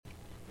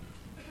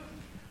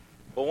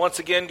Well, once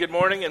again, good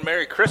morning and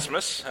Merry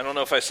Christmas. I don't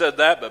know if I said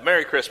that, but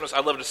Merry Christmas.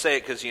 I love to say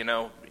it because,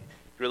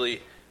 really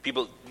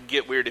people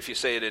get weird if you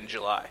say it in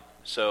July.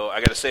 So I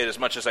got to say it as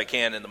much as I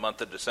can in the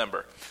month of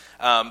December.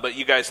 But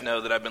you guys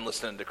know that I've been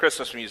listening to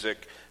Christmas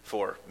music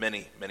for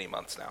many, many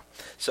months now.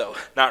 So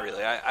not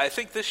really. I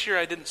think this year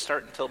I didn't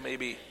start until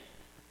maybe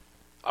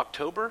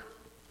October.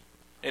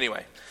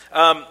 Anyway,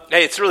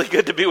 hey, it's really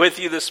good to be with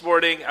you this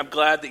morning. I'm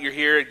glad that you're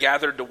here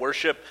gathered to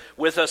worship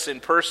with us in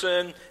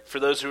person. For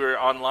those who are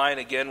online,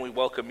 again, we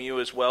welcome you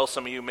as well.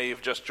 Some of you may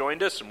have just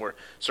joined us, and we're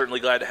certainly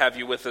glad to have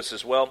you with us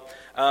as well.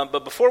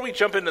 But before we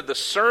jump into the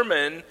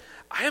sermon,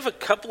 I have a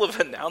couple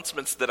of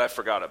announcements that I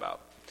forgot about.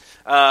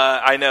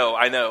 I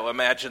know,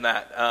 imagine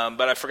that.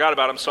 But I forgot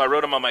about them, so I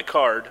wrote them on my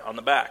card on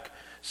the back.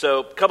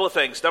 So a couple of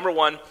things. Number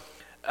one,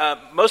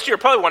 most of you are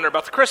probably wondering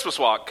about the Christmas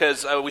walk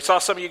because we saw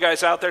some of you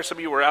guys out there. Some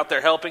of you were out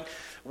there helping.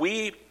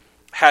 We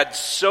had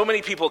so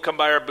many people come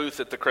by our booth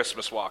at the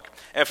Christmas walk.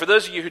 And for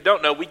those of you who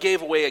don't know, we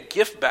gave away a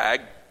gift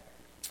bag.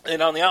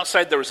 And on the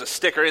outside, there was a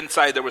sticker.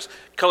 Inside, there was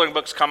coloring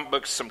books, comic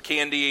books, some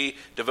candy,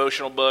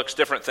 devotional books,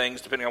 different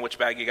things, depending on which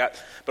bag you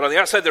got. But on the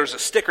outside, there was a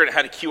sticker, and it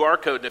had a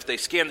QR code. And if they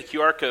scanned the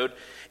QR code,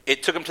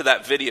 it took them to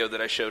that video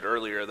that I showed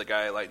earlier, the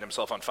guy lighting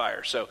himself on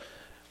fire. So,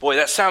 boy,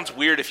 that sounds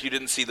weird if you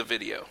didn't see the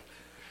video.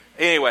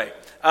 Anyway,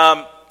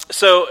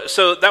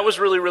 so that was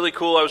really, really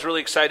cool. I was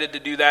really excited to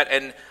do that.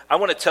 And I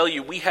want to tell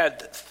you, we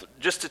had,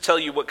 just to tell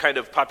you what kind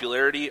of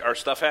popularity our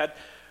stuff had,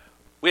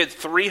 we had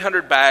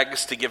 300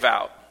 bags to give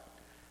out.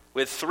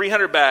 We had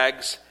 300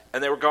 bags,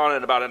 and they were gone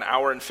in about an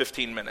hour and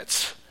 15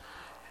 minutes.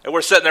 And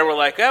we're sitting there, we're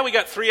like, we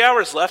got 3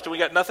 hours left, and we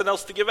got nothing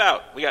else to give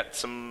out. We got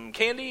some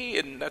candy,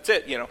 and that's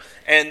it,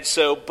 And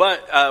so,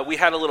 but we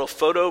had a little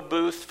photo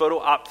booth, photo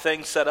op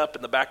thing set up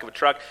in the back of a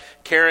truck.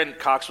 Karen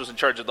Cox was in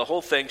charge of the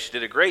whole thing. She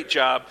did a great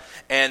job.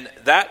 And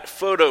that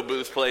photo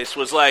booth place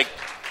was like,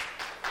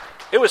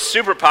 it was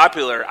super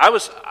popular. I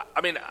was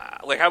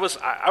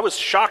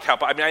shocked how,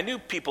 I knew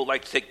people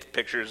like to take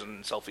pictures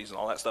and selfies and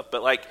all that stuff,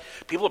 but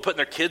people are putting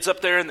their kids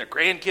up there and their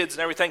grandkids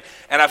and everything.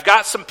 And I've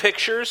got some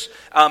pictures.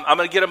 I'm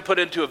going to get them put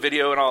into a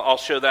video, and I'll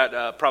show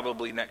that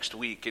probably next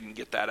week and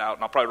get that out.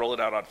 And I'll probably roll it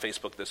out on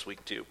Facebook this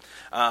week too.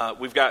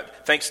 We've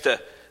got, thanks to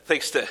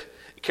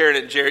Karen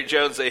and Jerry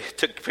Jones, they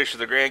took pictures of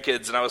their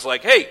grandkids, and I was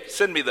like, hey,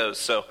 send me those.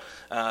 So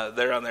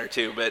they're on there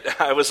too. But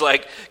I was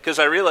like, because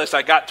I realized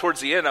I got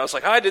towards the end, I was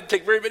like, I didn't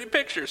take very many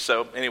pictures.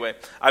 So anyway,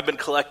 I've been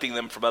collecting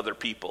them from other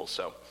people.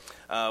 So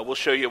we'll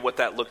show you what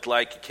that looked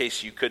like in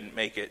case you couldn't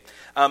make it.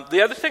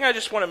 The other thing I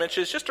just want to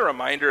mention is just a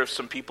reminder of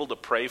some people to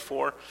pray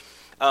for.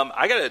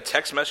 I got a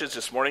text message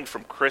this morning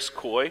from Chris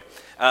Coy,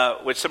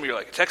 which some of you are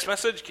like, a text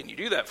message? Can you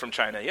do that from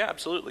China? Yeah,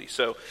 absolutely.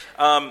 So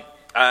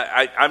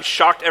I'm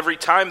shocked every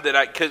time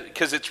that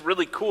because it's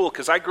really cool,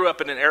 because I grew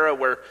up in an era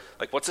where,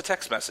 what's a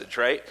text message,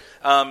 right?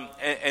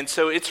 And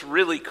so it's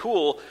really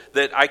cool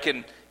that I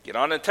can get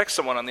on and text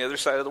someone on the other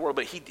side of the world.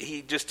 But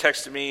he just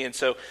texted me, and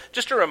so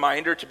just a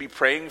reminder to be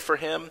praying for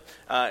him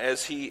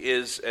as he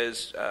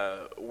is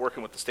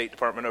working with the State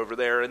Department over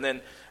there. And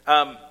then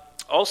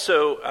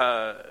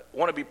also,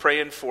 want to be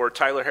praying for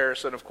Tyler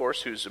Harrison, of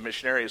course, who's a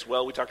missionary as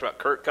well. We talked about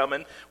Kurt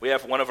coming. We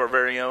have one of our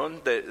very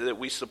own that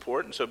we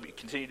support, and so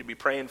continue to be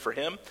praying for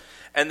him.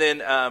 And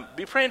then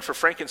be praying for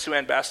Frank and Sue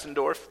Ann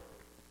Bastendorf.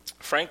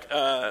 Frank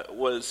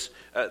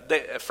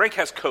Frank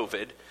has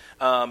COVID,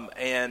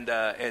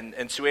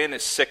 and Sue Ann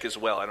is sick as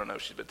well. I don't know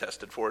if she's been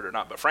tested for it or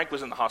not, but Frank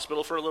was in the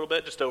hospital for a little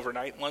bit, just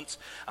overnight once.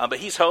 But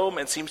he's home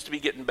and seems to be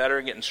getting better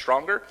and getting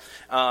stronger.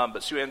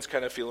 But Sue Ann's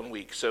kind of feeling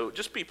weak. So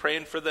just be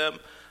praying for them.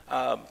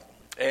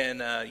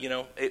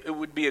 It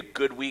would be a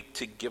good week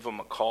to give them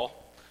a call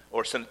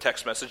or send a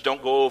text message.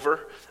 Don't go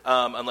over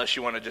unless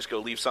you want to just go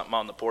leave something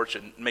on the porch,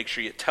 and make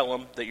sure you tell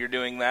them that you're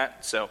doing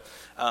that, so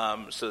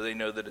they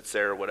know that it's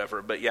there or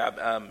whatever. But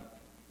yeah,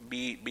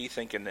 be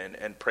thinking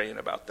and praying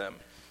about them,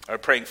 or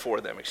praying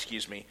for them,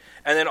 excuse me.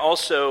 And then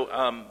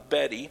also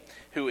Betty,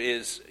 who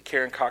is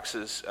Karen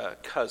Cox's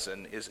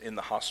cousin, is in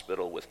the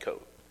hospital with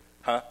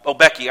COVID. Oh,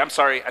 Becky. I'm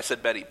sorry, I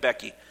said Betty.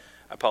 Becky.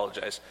 I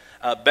apologize.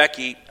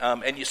 Becky,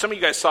 and some of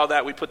you guys saw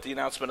that. We put the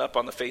announcement up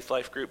on the Faith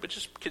Life group, but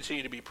just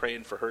continue to be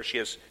praying for her. She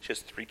has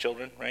 3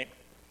 children, right?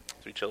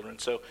 3 children.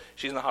 So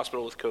she's in the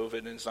hospital with COVID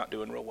and is not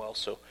doing real well.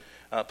 So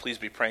please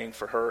be praying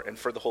for her and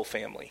for the whole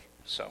family.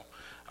 So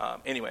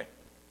anyway,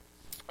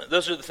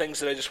 those are the things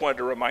that I just wanted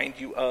to remind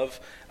you of.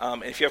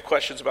 And if you have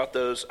questions about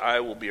those, I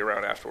will be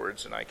around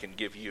afterwards, and I can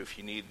give you, if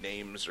you need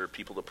names or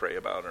people to pray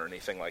about or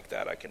anything like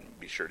that, I can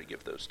be sure to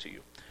give those to you.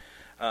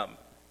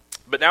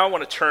 But now I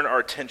want to turn our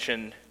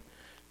attention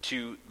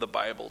to the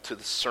Bible, to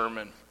the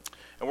sermon.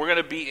 And we're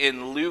going to be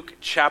in Luke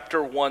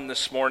chapter 1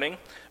 this morning,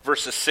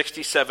 verses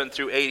 67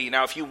 through 80.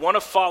 Now, if you want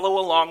to follow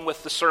along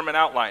with the sermon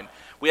outline,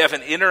 We have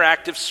an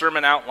interactive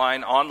sermon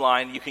outline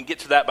online. You can get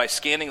to that by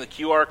scanning the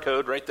QR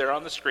code right there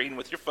on the screen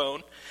with your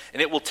phone,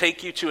 and it will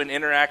take you to an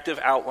interactive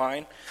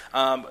outline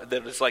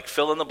that is like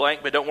fill in the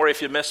blank. But don't worry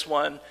if you miss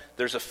one.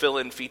 There's a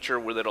fill-in feature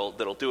where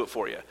that'll do it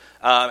for you,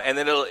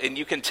 and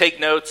you can take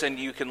notes and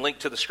you can link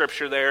to the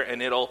scripture there, and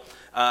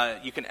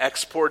you can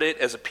export it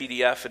as a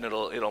PDF, and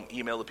it'll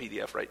email the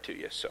PDF right to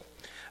you. So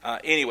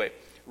anyway,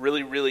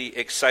 really, really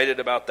excited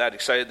about that.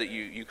 Excited that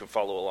you can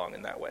follow along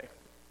in that way.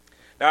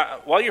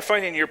 Now, while you're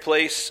finding your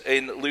place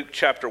in Luke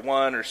chapter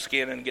 1 or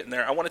scanning and getting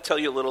there, I want to tell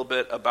you a little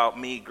bit about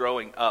me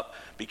growing up,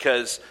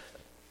 because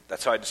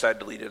that's how I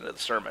decided to lead into the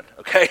sermon,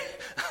 okay?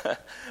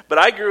 But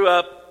I grew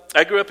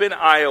up in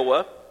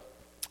Iowa,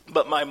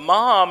 but my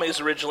mom is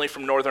originally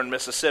from northern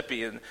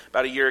Mississippi, and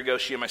about a year ago,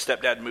 she and my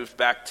stepdad moved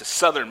back to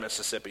southern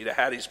Mississippi, to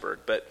Hattiesburg.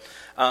 But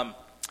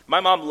my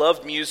mom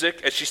loved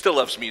music, and she still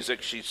loves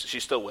music.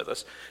 She's still with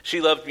us. She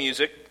loved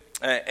music.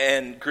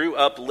 And grew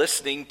up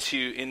listening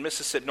to, in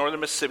Mississippi,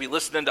 northern Mississippi,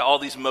 listening to all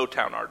these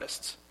Motown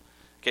artists.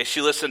 Okay,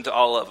 she listened to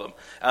all of them.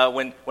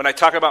 When I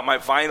talk about my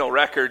vinyl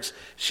records,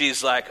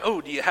 she's like, "Oh,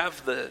 do you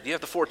have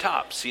the Four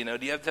Tops? Do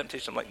you have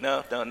Temptation?" I'm like,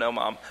 "No,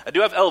 Mom. I do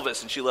have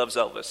Elvis," and she loves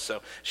Elvis.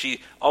 So she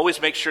always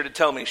makes sure to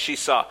tell me she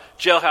saw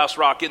Jailhouse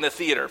Rock in the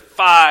theater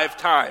 5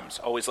 times,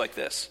 always like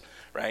this,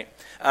 right?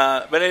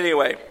 But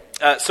anyway.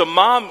 So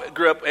Mom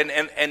grew up,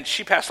 and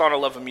she passed on a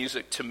love of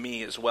music to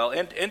me as well,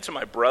 and to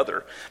my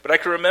brother. But I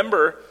can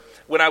remember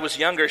when I was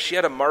younger, she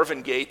had a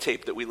Marvin Gaye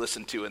tape that we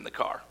listened to in the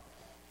car,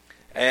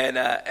 and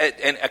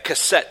a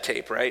cassette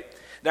tape, right?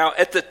 Now,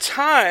 at the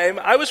time,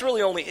 I was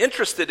really only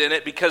interested in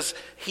it because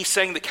he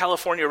sang the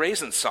California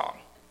Raisins song.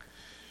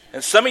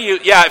 And some of you,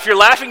 if you're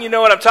laughing, you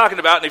know what I'm talking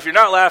about, and if you're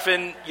not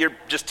laughing, you're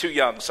just too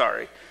young,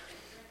 sorry.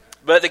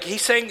 But he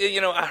sang,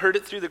 I heard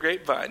it through the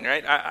grapevine,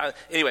 right?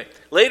 Anyway,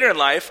 later in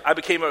life, I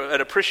became an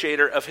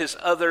appreciator of his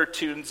other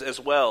tunes as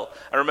well.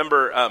 I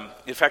remember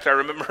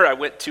I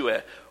went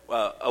to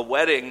a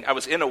wedding. I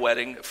was in a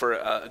wedding for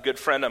a good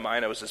friend of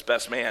mine. I was his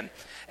best man.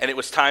 And it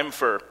was time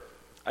for,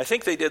 I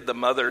think they did the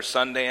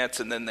Mother-Son dance,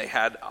 and then they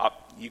had,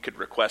 you could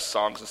request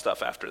songs and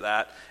stuff after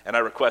that. And I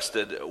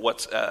requested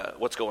What's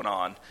Going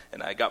On,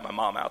 and I got my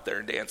mom out there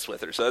and danced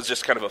with her. So that's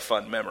just kind of a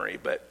fun memory,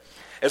 but...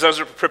 As I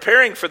was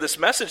preparing for this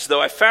message, though,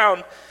 I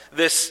found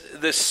this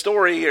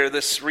story or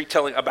this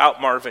retelling about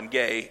Marvin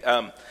Gaye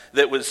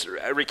that was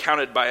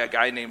recounted by a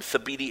guy named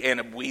Thabiti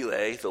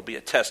Anyabwile. There'll be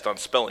a test on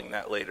spelling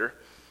that later.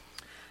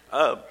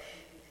 But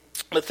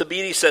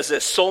Thabiti says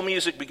this: soul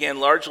music began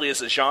largely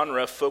as a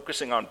genre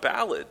focusing on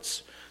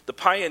ballads. The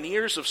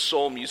pioneers of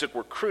soul music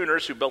were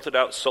crooners who belted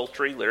out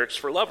sultry lyrics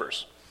for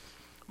lovers.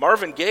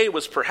 Marvin Gaye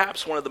was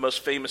perhaps one of the most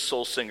famous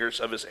soul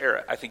singers of his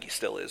era. I think he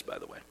still is, by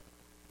the way.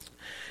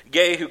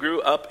 Gaye, who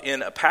grew up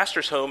in a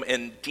pastor's home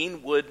in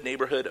Deanwood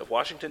neighborhood of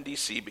Washington,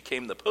 D.C.,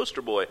 became the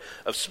poster boy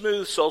of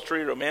smooth,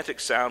 sultry,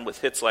 romantic sound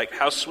with hits like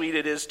How Sweet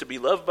It Is to Be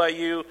Loved by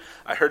You,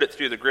 I Heard It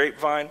Through the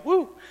Grapevine,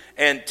 woo,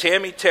 and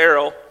Tammy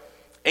Terrell,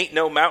 Ain't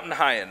No Mountain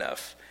High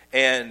Enough,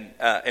 and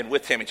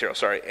with Tammy Terrell,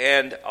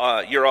 and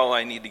You're All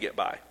I Need to Get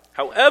By.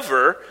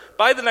 However,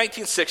 by the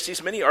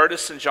 1960s, many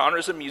artists and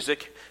genres of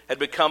music had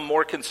become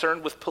more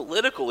concerned with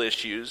political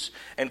issues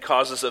and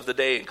causes of the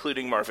day,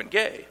 including Marvin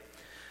Gaye.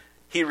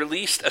 He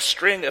released a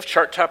string of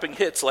chart-topping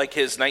hits like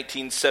his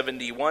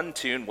 1971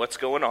 tune, What's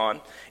Going On,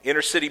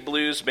 Inner City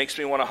Blues, Makes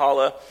Me Want to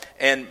Holla,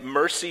 and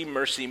Mercy,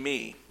 Mercy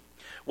Me.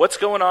 What's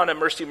Going On and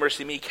Mercy,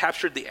 Mercy Me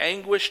captured the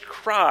anguished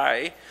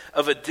cry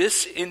of a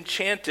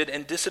disenchanted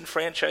and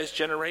disenfranchised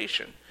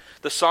generation.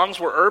 The songs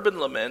were urban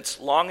laments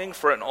longing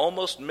for an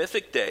almost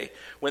mythic day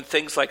when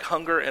things like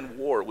hunger and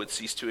war would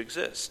cease to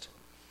exist.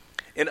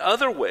 In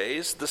other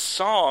ways, the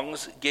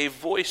songs gave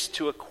voice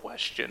to a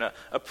question,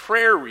 a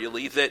prayer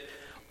really, that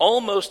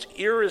almost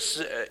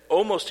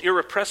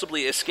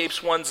irrepressibly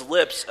escapes one's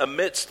lips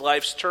amidst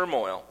life's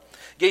turmoil.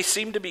 Gaye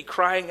seemed to be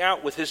crying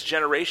out with his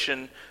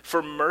generation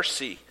for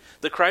mercy.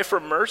 The cry for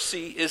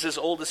mercy is as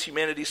old as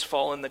humanity's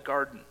fall in the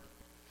garden.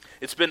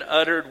 It's been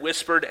uttered,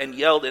 whispered, and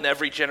yelled in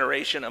every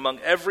generation among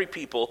every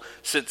people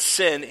since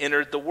sin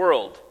entered the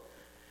world.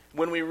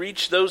 When we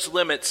reach those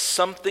limits,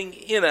 something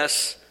in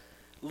us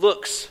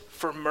looks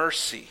for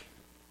mercy.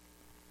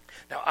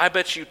 Now, I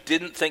bet you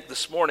didn't think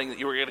this morning that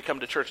you were going to come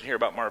to church and hear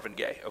about Marvin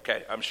Gaye.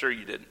 Okay, I'm sure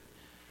you didn't.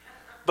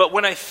 But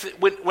when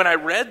I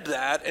read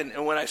that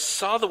and when I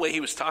saw the way he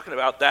was talking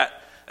about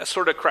that, a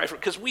sort of cry for,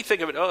 because we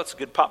think of it, it's a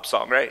good pop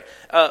song, right?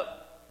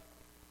 But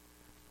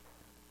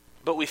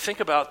we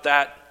think about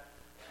that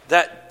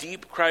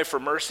deep cry for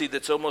mercy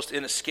that's almost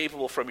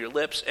inescapable from your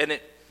lips, and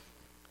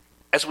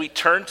as we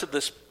turn to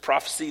this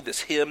prophecy,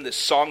 this hymn, this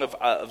song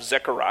of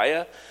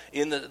Zechariah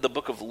in the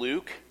book of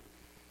Luke,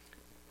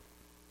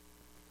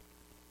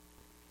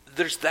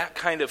 there's that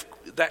kind of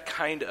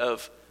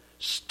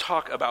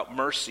talk about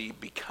mercy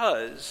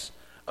because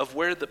of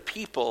where the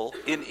people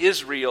in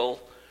Israel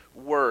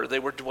were. They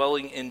were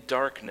dwelling in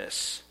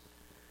darkness,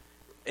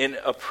 in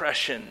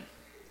oppression.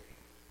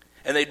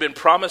 And they'd been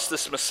promised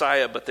this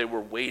Messiah, but they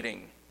were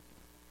waiting.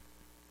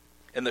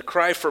 And the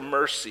cry for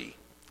mercy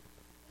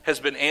has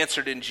been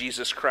answered in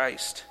Jesus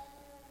Christ.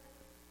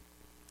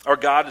 Our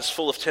God is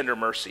full of tender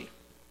mercy.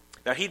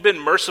 Now, he'd been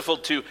merciful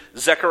to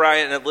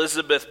Zechariah and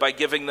Elizabeth by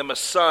giving them a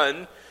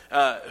son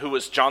who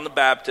was John the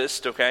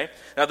Baptist, okay?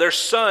 Now, their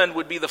son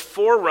would be the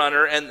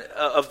forerunner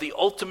of the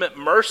ultimate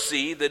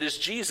mercy that is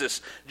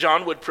Jesus.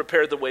 John would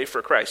prepare the way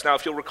for Christ. Now,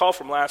 if you'll recall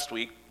from last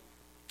week,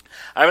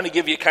 I'm going to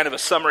give you kind of a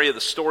summary of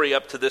the story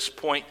up to this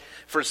point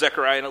for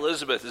Zechariah and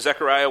Elizabeth.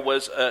 Zechariah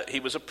was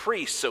a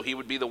priest, so he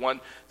would be the one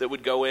that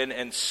would go in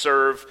and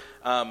serve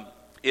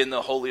in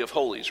the Holy of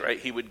Holies, right?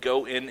 He would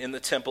go in the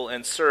temple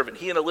and serve. And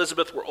he and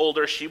Elizabeth were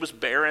older. She was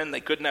barren. They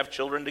couldn't have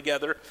children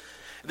together.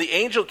 The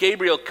angel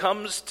Gabriel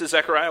comes to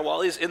Zechariah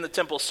while he's in the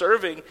temple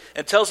serving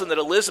and tells him that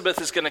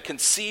Elizabeth is going to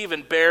conceive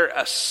and bear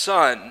a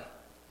son.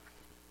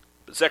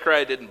 But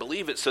Zechariah didn't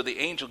believe it, so the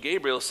angel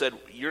Gabriel said,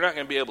 you're not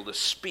going to be able to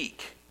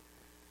speak.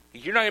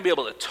 You're not going to be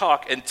able to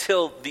talk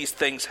until these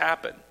things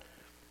happen.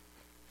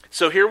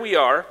 So here we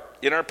are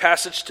in our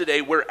passage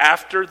today. We're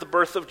after the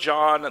birth of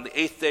John on the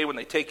 8th day when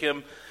they take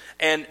him.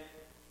 And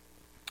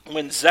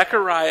when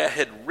Zechariah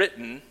had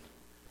written,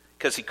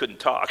 because he couldn't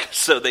talk,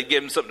 so they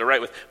gave him something to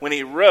write with. When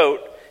he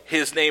wrote,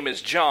 his name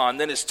is John,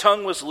 then his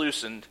tongue was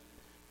loosened.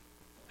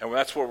 And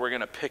that's where we're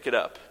going to pick it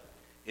up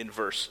in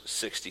verse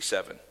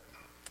 67.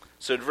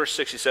 So in verse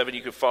 67,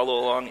 you can follow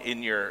along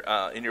in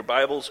your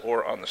Bibles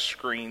or on the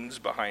screens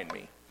behind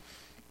me.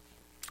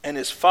 And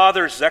his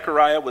father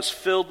Zechariah was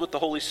filled with the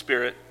Holy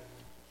Spirit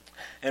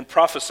and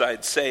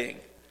prophesied, saying,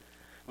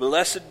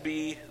 Blessed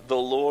be the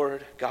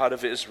Lord God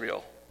of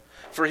Israel,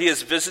 for he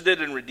has visited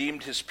and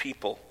redeemed his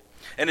people,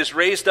 and has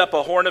raised up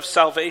a horn of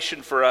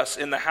salvation for us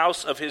in the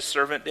house of his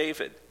servant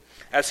David,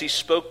 as he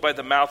spoke by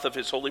the mouth of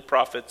his holy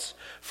prophets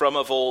from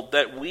of old,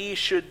 that we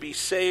should be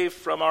saved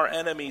from our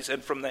enemies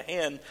and from the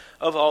hand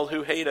of all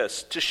who hate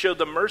us, to show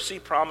the mercy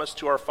promised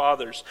to our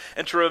fathers,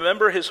 and to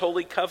remember his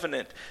holy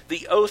covenant,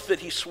 the oath that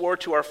he swore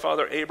to our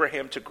father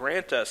Abraham to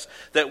grant us,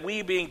 that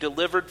we, being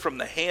delivered from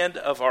the hand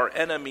of our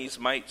enemies,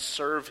 might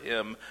serve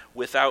him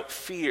without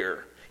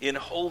fear, in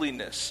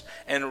holiness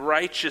and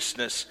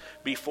righteousness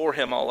before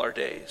him all our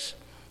days.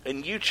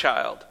 And you,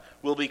 child,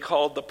 will be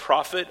called the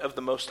prophet of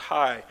the Most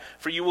High,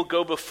 for you will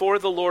go before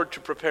the Lord to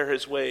prepare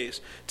his ways,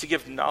 to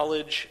give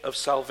knowledge of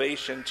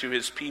salvation to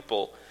his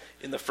people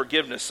in the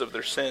forgiveness of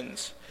their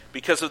sins,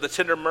 because of the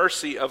tender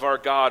mercy of our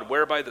God,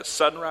 whereby the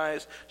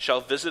sunrise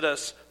shall visit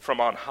us from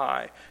on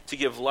high, to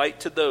give light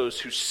to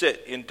those who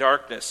sit in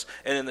darkness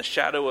and in the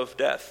shadow of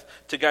death,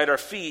 to guide our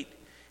feet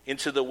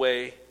into the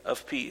way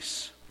of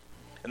peace.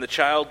 And the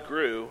child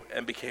grew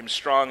and became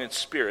strong in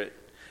spirit,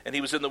 and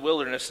he was in the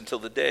wilderness until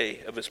the day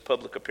of his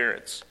public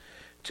appearance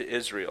to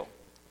Israel.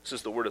 This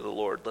is the word of the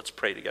Lord. Let's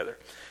pray together.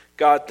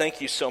 God,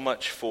 thank you so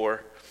much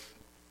for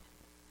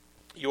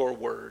your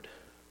word.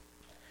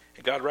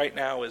 And God, right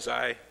now as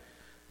I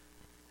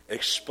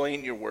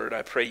explain your word,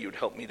 I pray you would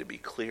help me to be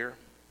clear.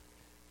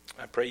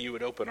 I pray you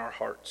would open our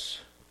hearts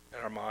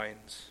and our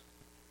minds.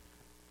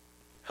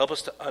 Help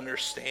us to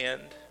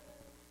understand.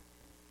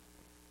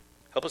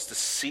 Help us to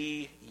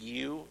see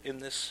you in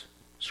this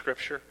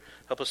scripture.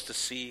 Help us to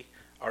see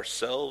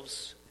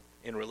ourselves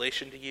in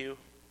relation to you.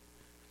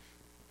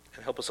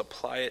 And help us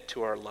apply it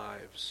to our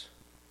lives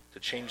to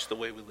change the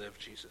way we live,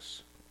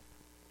 Jesus.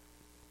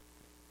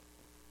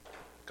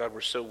 God,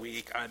 we're so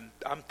weak. I'm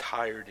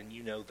tired, and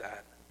you know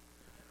that.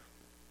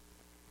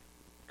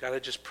 God, I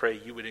just pray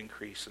you would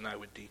increase and I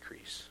would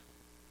decrease.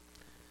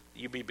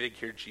 You be big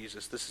here,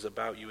 Jesus. This is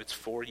about you. It's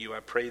for you. I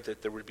pray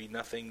that there would be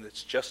nothing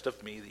that's just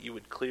of me, that you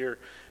would clear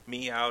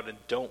me out, and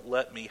don't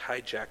let me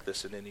hijack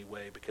this in any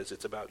way, because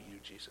it's about you,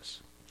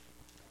 Jesus.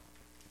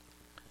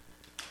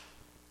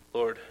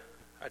 Lord,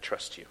 I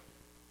trust you.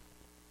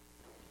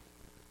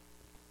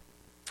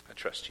 I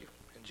trust you.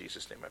 In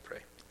Jesus' name I pray.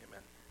 Amen.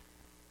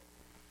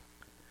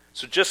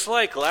 So just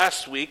like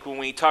last week when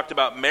we talked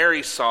about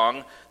Mary's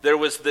song, there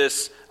was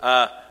this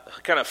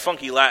kind of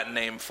funky Latin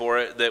name for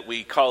it that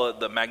we call it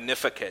the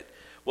Magnificat.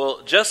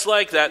 Well, just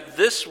like that,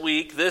 this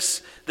week,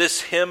 this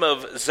hymn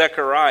of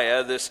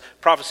Zechariah, this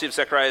prophecy of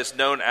Zechariah, is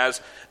known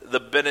as the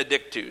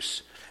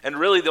Benedictus. And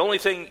really the only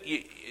thing,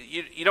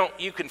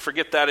 you can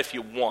forget that if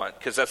you want,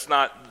 because that's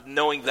not,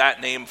 knowing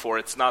that name for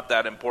it's not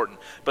that important.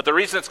 But the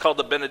reason it's called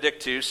the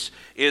Benedictus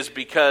is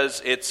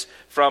because it's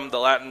from the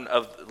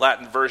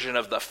Latin version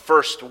of the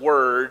first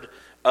word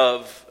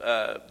of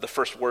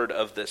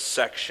this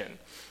section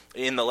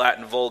in the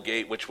Latin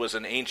Vulgate, which was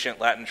an ancient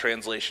Latin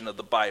translation of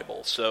the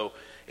Bible. So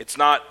it's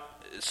not,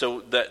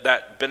 so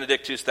that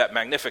Benedictus, that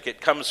Magnificat,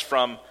 comes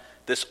from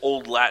this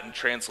old Latin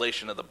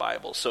translation of the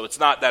Bible. So it's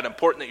not that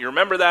important that you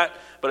remember that,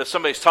 but if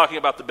somebody's talking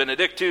about the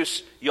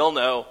Benedictus, you'll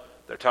know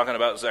they're talking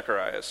about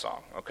Zechariah's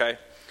song, okay?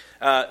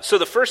 So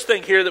the first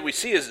thing here that we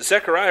see is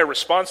Zechariah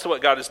responds to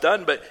what God has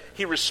done, but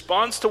he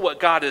responds to what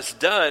God has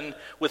done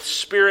with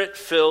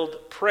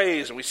spirit-filled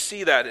praise. And we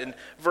see that in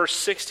verse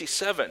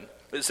 67,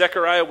 that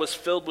Zechariah was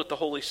filled with the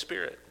Holy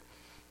Spirit.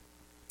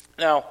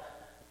 Now,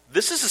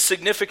 this is a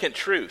significant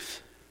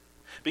truth,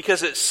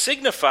 because it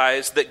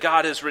signifies that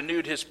God has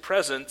renewed his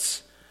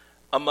presence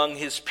among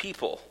his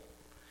people.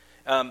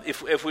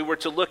 If we were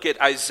to look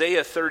at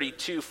Isaiah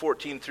 32,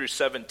 14 through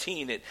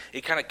 17,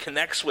 it kind of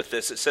connects with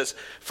this. It says,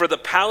 "For the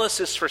palace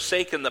is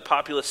forsaken, the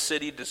populous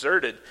city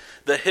deserted.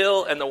 The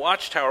hill and the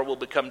watchtower will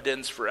become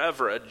dens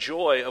forever, a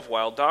joy of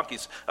wild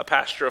donkeys, a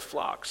pasture of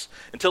flocks.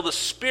 Until the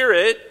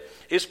Spirit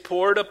is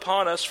poured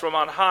upon us from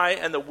on high,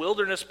 and the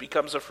wilderness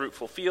becomes a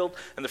fruitful field,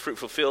 and the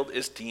fruitful field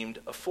is deemed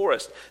a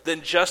forest.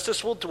 Then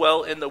justice will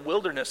dwell in the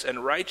wilderness,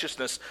 and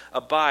righteousness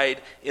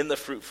abide in the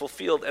fruitful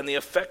field. And the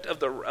effect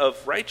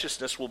of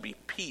righteousness will be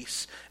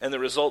peace, and the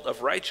result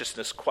of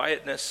righteousness,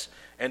 quietness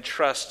and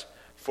trust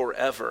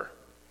forever."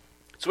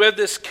 So we have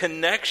this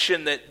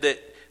connection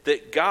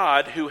that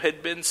God, who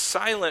had been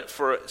silent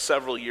for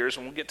several years,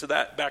 and we'll get to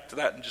that back to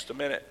that in just a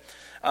minute,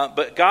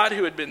 but God,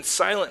 who had been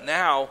silent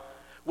now,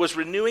 was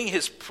renewing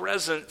his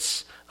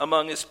presence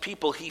among his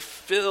people. He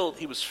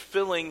was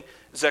filling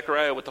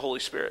Zechariah with the Holy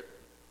Spirit.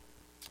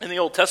 In the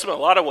Old Testament,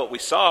 a lot of what we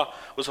saw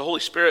was the Holy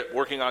Spirit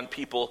working on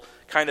people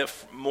kind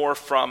of more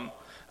from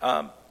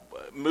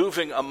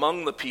moving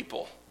among the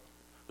people.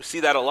 We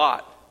see that a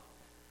lot.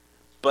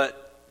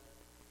 But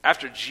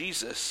after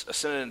Jesus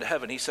ascended into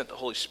heaven, he sent the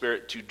Holy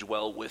Spirit to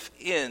dwell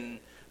within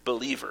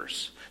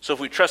believers. So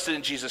if we trusted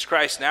in Jesus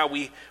Christ, now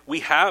we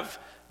have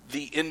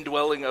the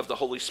indwelling of the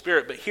Holy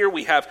Spirit. But here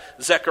we have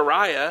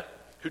Zechariah,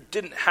 who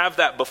didn't have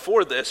that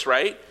before this,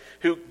 right?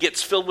 Who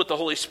gets filled with the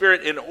Holy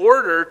Spirit in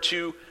order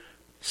to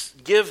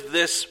give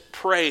this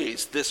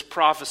praise, this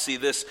prophecy,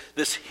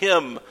 this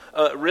hymn,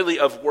 really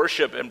of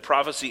worship and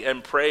prophecy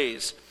and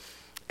praise.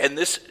 And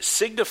this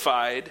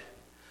signified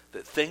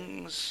that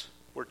things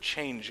were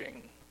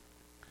changing.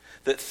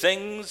 That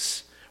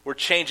things were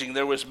changing.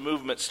 There was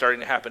movement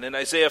starting to happen. In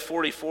Isaiah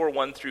 44,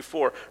 1 through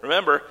 4,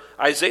 remember,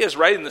 Isaiah's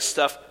writing this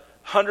stuff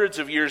hundreds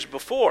of years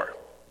before.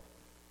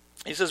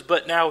 He says,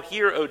 "But now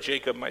hear, O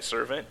Jacob, my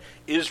servant,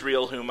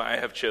 Israel, whom I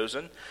have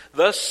chosen.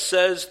 Thus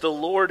says the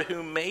Lord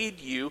who made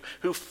you,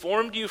 who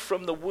formed you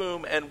from the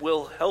womb and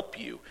will help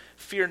you.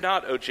 Fear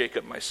not, O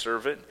Jacob, my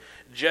servant,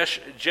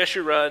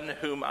 Jeshurun,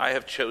 whom I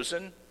have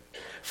chosen.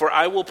 For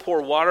I will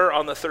pour water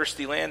on the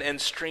thirsty land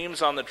and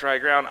streams on the dry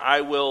ground.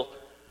 I will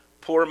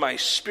pour my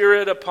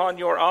spirit upon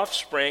your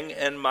offspring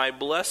and my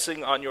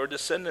blessing on your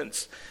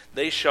descendants.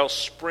 They shall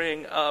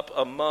spring up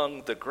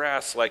among the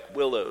grass like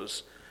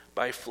willows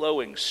by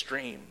flowing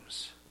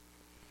streams."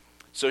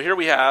 So here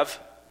we have,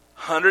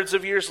 hundreds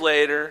of years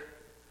later,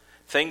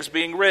 things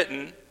being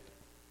written,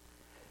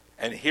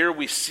 and here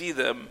we see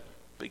them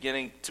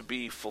beginning to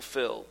be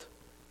fulfilled.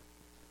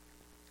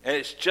 And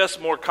it's just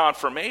more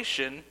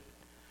confirmation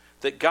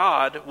that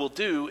God will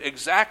do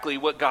exactly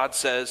what God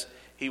says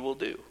he will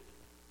do.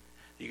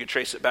 You can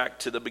trace it back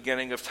to the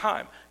beginning of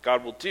time.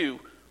 God will do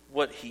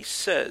what he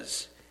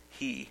says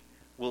he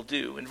will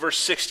do. In verse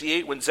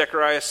 68, when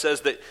Zechariah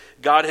says that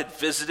God had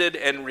visited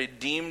and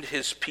redeemed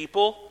his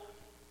people,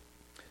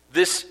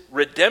 this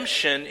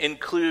redemption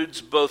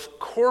includes both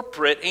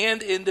corporate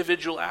and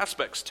individual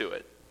aspects to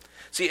it.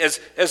 See,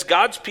 as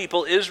God's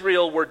people,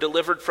 Israel were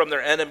delivered from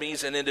their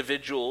enemies and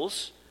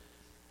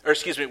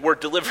were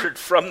delivered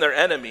from their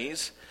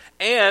enemies,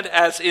 and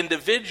as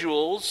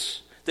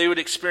individuals, they would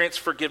experience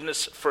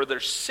forgiveness for their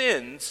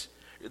sins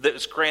that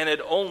was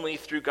granted only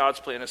through God's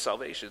plan of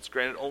salvation. It's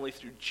granted only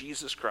through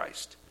Jesus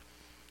Christ,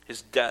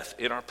 his death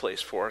in our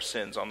place for our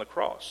sins on the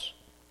cross.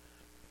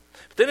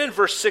 But then in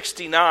verse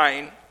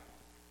 69,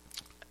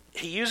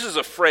 he uses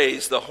a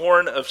phrase, the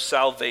horn of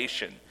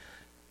salvation.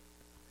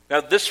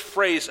 Now this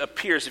phrase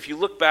appears, if you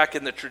look back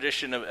in the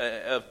tradition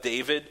of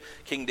David,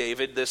 King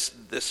David,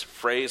 this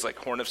phrase like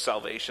horn of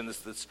salvation,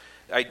 this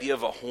idea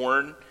of a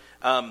horn,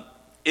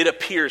 it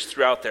appears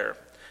throughout there.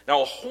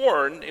 Now a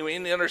horn, we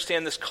need to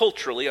understand this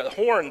culturally, a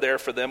horn there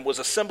for them was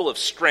a symbol of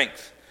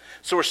strength.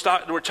 So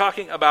we're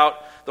talking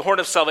about the horn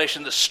of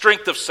salvation, the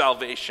strength of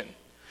salvation.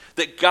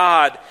 That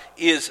God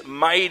is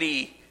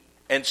mighty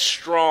and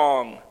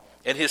strong,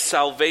 and his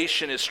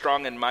salvation is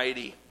strong and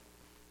mighty.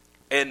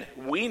 And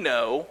we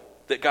know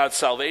that God's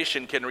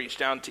salvation can reach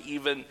down to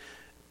even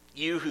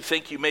you who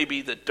think you may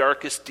be the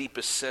darkest,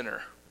 deepest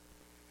sinner.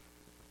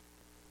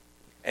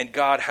 And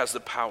God has the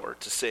power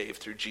to save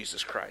through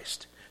Jesus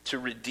Christ, to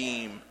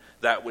redeem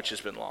that which has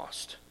been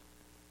lost.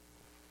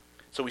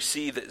 So we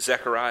see that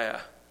Zechariah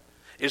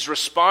is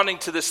responding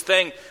to this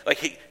thing.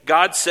 Like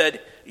God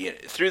said,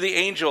 through the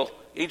angel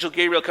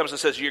Gabriel comes and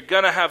says, "You're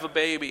going to have a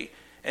baby."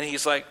 And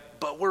he's like,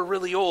 "But we're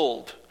really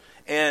old."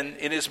 And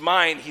in his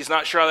mind, he's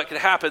not sure how that could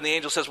happen. The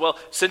angel says, "Well,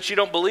 since you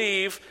don't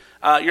believe,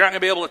 you're not going to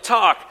be able to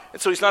talk."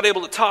 And so he's not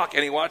able to talk.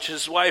 And he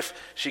watches his wife.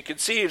 She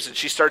conceives and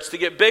she starts to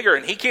get bigger.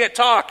 And he can't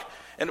talk.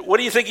 And what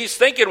do you think he's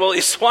thinking? Well,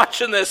 he's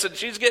watching this and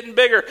she's getting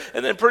bigger.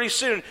 And then pretty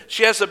soon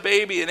she has a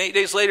baby. And 8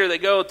 days later they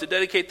go to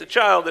dedicate the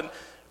child. And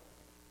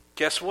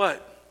guess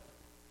what?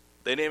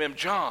 They name him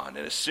John.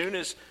 And as soon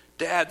as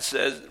Dad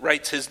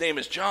writes his name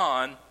as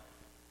John,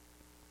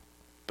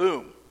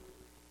 boom,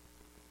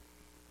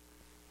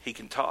 he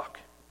can talk.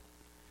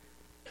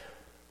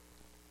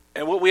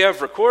 And what we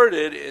have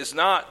recorded is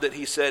not that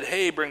he said,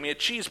 "Hey, bring me a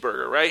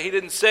cheeseburger," right? He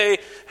didn't say,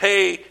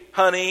 "Hey,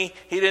 honey.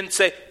 He didn't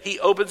say, he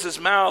opens his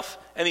mouth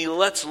and he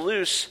lets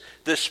loose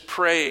this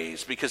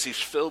praise because he's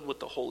filled with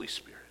the Holy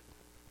Spirit.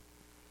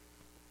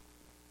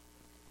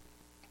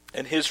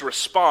 And his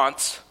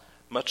response,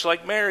 much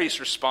like Mary's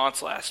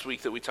response last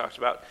week that we talked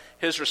about,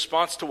 his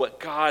response to what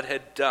God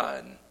had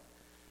done,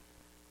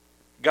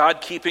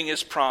 God keeping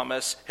his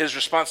promise, his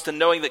response to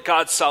knowing that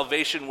God's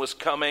salvation was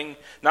coming,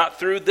 not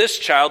through this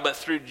child, but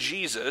through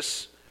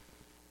Jesus.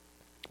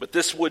 But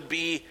this would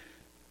be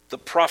the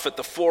prophet,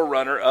 the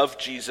forerunner of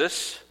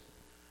Jesus.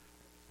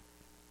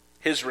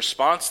 His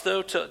response,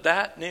 though, to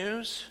that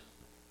news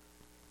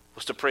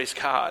was to praise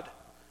God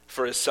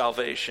for his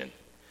salvation.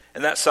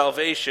 And that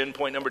salvation,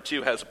 point number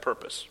 2, has a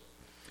purpose.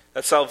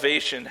 That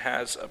salvation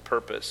has a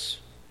purpose.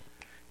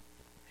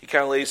 He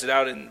kind of lays it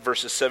out in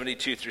verses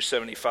 72 through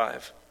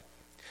 75.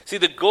 See,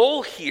 the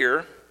goal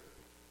here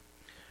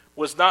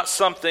was not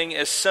something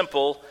as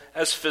simple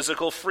as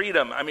physical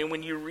freedom. I mean,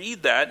 when you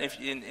read that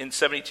in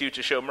 72,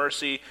 to show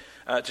mercy,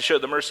 to show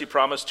the mercy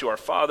promised to our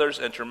fathers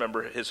and to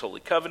remember his holy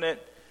covenant,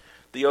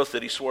 the oath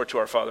that he swore to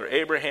our father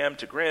Abraham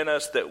to grant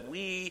us that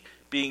we,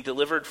 being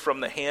delivered from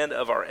the hand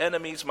of our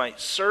enemies, might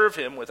serve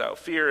him without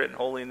fear and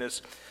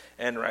holiness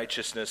and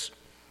righteousness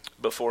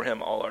before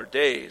him all our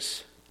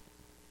days.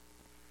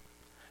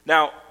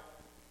 Now,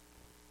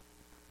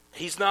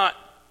 he's not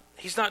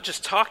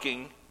just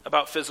talking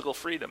about physical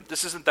freedom.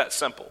 This isn't that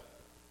simple.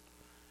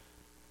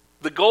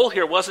 The goal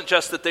here wasn't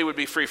just that they would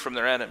be free from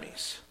their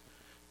enemies.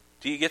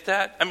 Do you get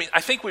that? I mean,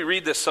 I think we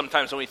read this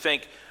sometimes and we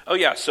think, oh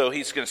yeah, so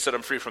he's going to set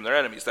them free from their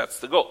enemies. That's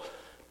the goal.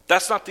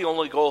 That's not the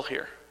only goal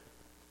here.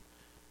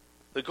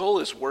 The goal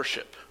is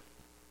worship.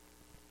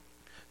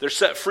 They're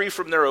set free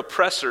from their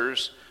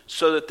oppressors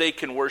so that they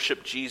can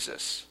worship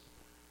Jesus.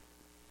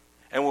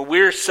 And when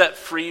we're set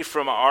free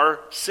from our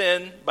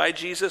sin by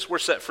Jesus, we're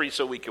set free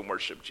so we can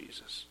worship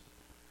Jesus.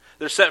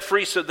 They're set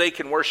free so they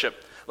can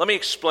worship. Let me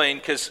explain,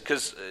 because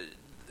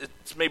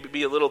it's maybe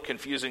be a little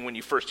confusing when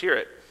you first hear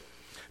it.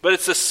 But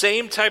it's the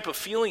same type of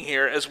feeling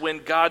here as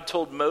when God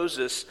told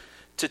Moses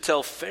to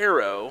tell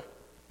Pharaoh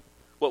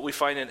what we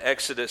find in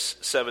Exodus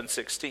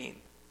 7:16.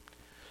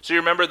 So you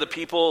remember the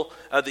people,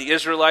 the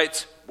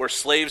Israelites, were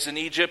slaves in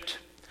Egypt.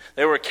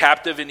 They were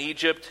captive in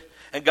Egypt.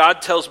 And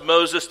God tells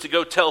Moses to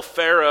go tell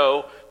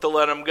Pharaoh to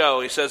let him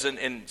go. He says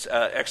in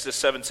Exodus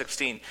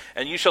 7:16,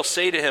 "And you shall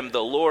say to him,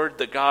 the Lord,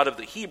 the God of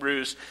the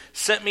Hebrews,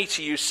 sent me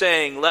to you,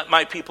 saying, let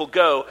my people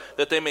go,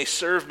 that they may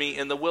serve me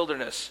in the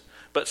wilderness.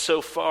 But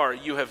so far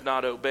you have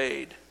not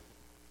obeyed."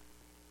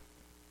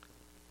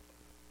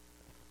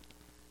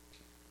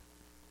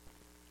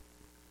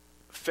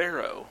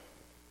 Pharaoh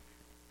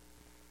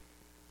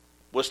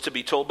was to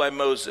be told by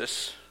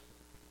Moses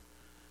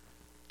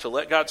to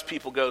let God's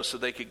people go so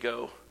they could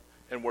go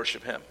and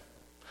worship him.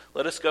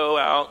 Let us go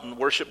out and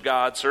worship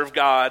God, serve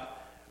God.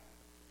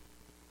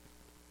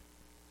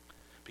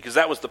 Because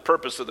that was the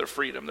purpose of their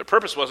freedom. Their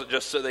purpose wasn't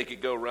just so they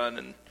could go run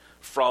and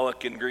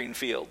frolic in green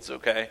fields,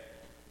 okay?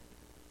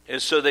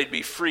 Is so they'd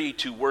be free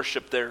to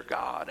worship their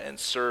God and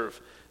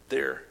serve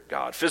their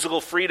God.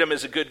 Physical freedom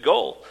is a good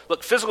goal.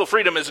 Look, physical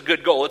freedom is a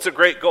good goal. It's a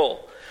great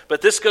goal.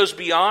 But this goes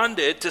beyond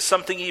it to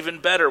something even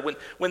better.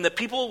 When the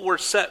people were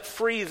set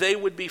free, they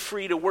would be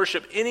free to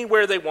worship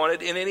anywhere they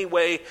wanted, in any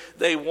way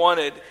they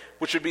wanted,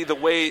 which would be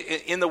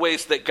in the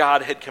ways that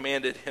God had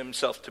commanded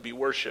himself to be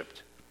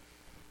worshiped.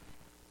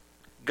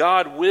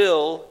 God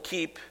will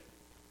keep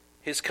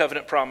his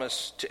covenant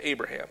promise to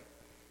Abraham.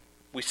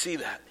 We see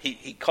that.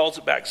 He calls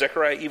it back.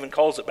 Zechariah even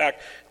calls it back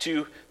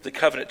to the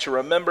covenant, to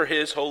remember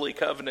his holy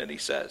covenant, he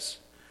says.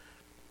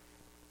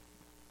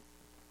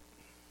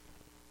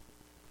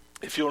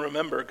 If you'll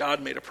remember, God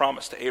made a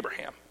promise to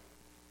Abraham.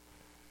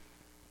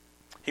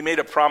 He made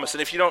a promise,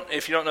 and if you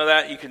don't know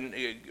that, you can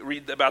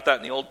read about that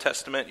in the Old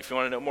Testament. If you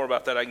want to know more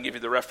about that, I can give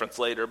you the reference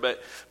later.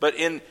 But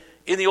in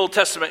the Old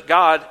Testament,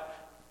 God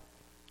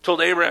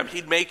told Abraham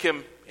he'd make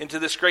him into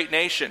this great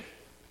nation,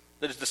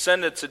 that his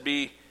descendants would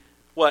be,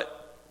 what?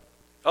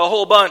 A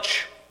whole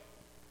bunch,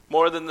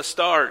 more than the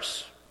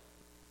stars.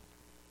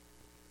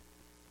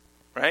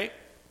 Right?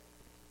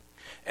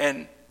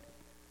 And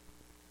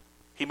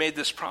he made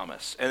this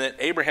promise. And that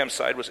Abraham's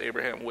side was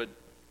Abraham would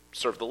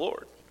serve the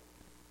Lord.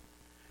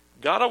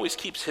 God always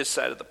keeps his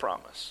side of the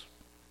promise.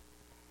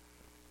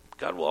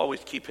 God will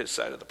always keep his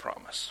side of the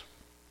promise.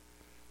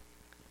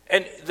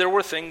 And there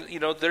were things,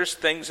 there's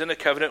things in a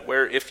covenant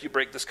where if you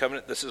break this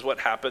covenant, this is what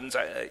happens,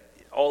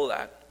 all of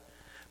that.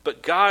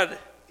 But God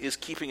is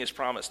keeping his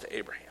promise to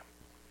Abraham.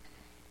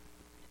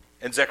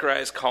 And Zechariah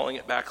is calling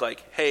it back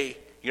like, hey,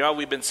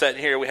 we've been sitting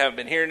here, we haven't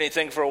been hearing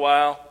anything for a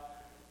while.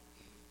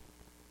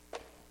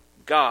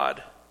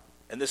 God,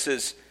 and this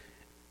is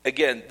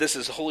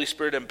Holy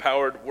Spirit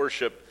empowered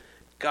worship,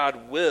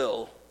 God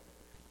will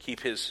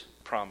keep his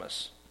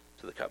promise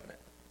to the covenant.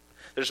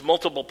 There's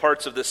multiple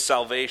parts of this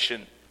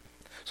salvation.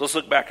 So let's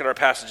look back at our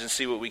passage and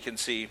see what we can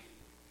see.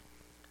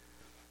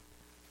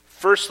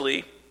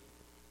 Firstly,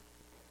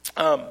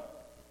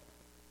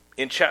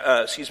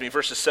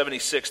 verses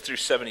 76 through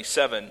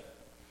 77,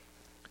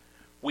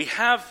 we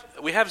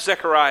have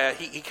Zechariah.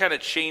 He kind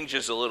of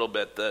changes a little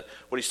bit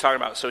what he's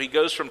talking about. So he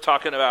goes from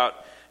talking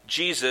about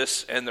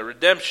Jesus and the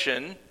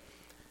redemption,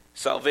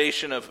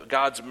 salvation of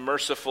God's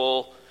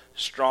merciful,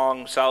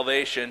 strong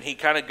salvation. He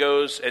kind of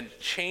goes and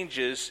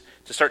changes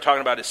to start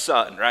talking about his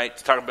son, right?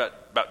 To talk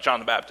about John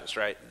the Baptist,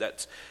 right?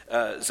 That's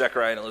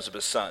Zechariah and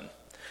Elizabeth's son.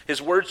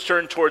 His words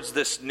turn towards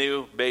this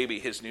new baby,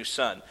 his new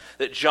son,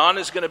 that John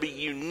is going to be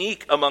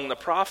unique among the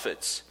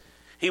prophets.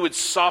 He would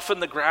soften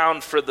the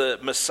ground for the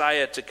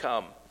Messiah to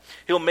come.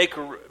 He'll make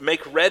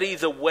ready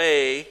the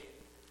way.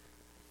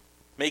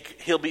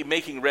 He'll be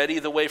making ready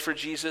the way for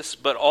Jesus,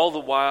 but all the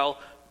while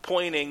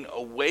pointing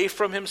away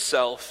from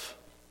himself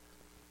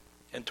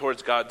and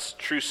towards God's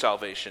true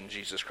salvation,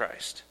 Jesus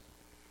Christ.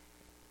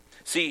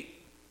 See,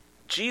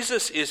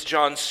 Jesus is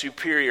John's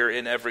superior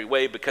in every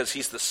way because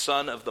he's the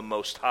Son of the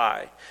Most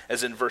High,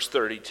 as in verse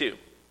 32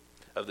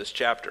 of this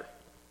chapter.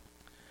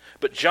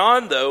 But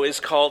John, though, is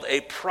called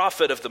a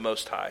prophet of the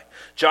Most High.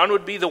 John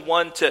would be the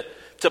one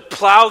to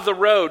plow the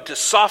road, to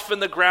soften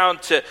the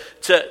ground,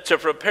 to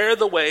prepare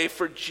the way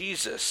for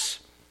Jesus.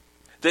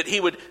 That he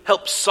would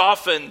help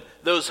soften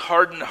those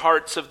hardened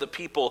hearts of the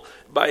people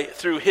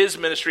through his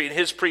ministry and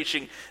his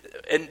preaching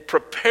and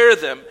prepare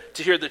them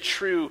to hear the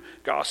true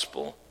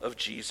gospel of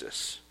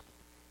Jesus.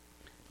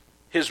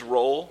 His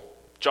role,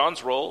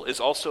 John's role, is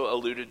also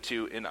alluded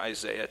to in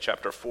Isaiah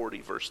chapter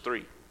 40, verse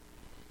 3.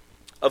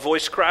 A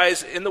voice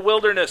cries, "In the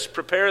wilderness,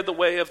 prepare the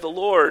way of the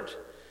Lord.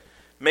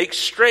 Make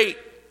straight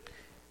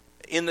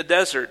in the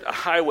desert a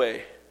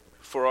highway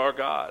for our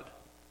God."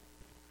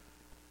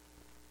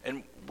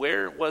 And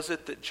where was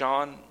it that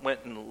John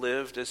went and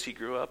lived as he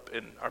grew up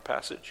in our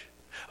passage?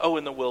 Oh,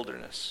 in the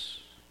wilderness.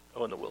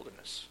 Oh, in the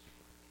wilderness.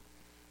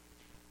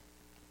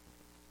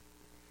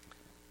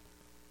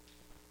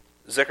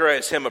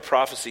 Zechariah's hymn of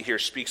prophecy here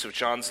speaks of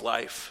John's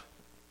life,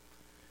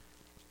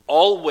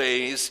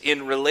 always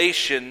in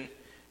relation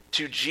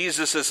to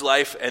Jesus'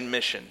 life and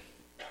mission.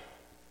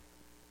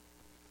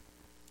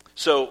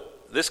 So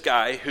this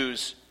guy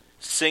who's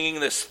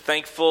singing this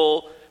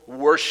thankful,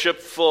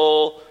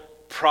 worshipful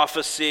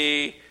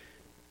prophecy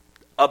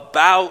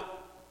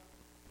about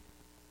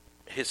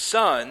his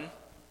son,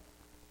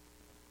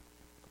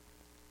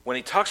 when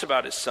he talks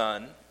about his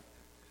son,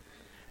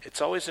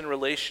 it's always in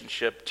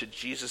relationship to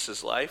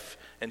Jesus' life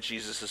and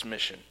Jesus'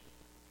 mission.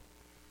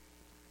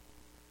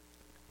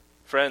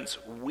 Friends,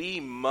 we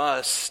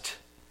must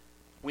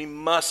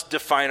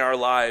define our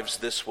lives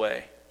this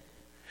way.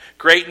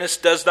 Greatness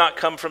does not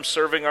come from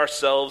serving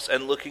ourselves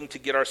and looking to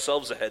get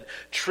ourselves ahead.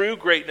 True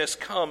greatness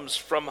comes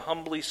from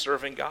humbly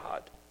serving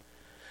God.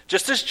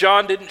 Just as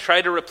John didn't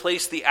try to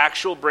replace the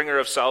actual bringer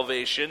of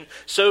salvation,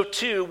 so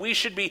too we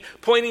should be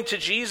pointing to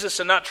Jesus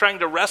and not trying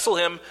to wrestle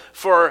him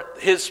for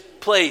his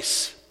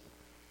place.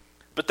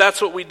 But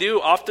that's what we do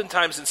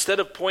oftentimes. Instead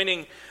of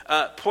pointing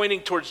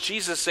towards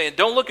Jesus, saying,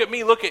 "Don't look at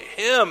me, look at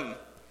him."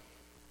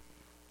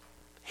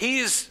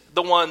 He's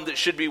the one that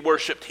should be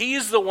worshiped.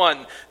 He's the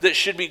one that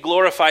should be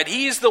glorified.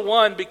 He's the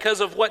one because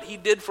of what he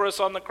did for us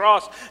on the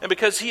cross. And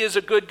because he is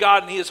a good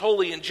God and he is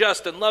holy and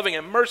just and loving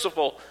and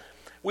merciful,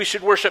 we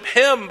should worship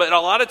him. But a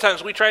lot of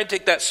times we try and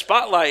take that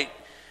spotlight.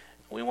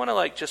 We want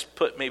to just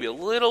put maybe a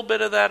little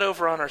bit of that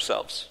over on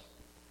ourselves.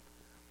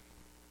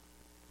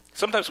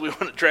 Sometimes we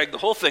want to drag the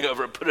whole thing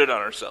over and put it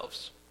on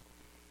ourselves.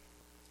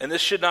 And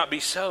this should not be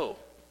so.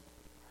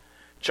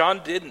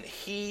 John didn't.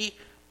 He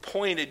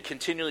pointed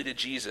continually to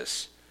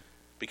Jesus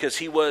because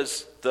he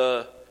was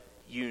the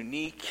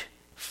unique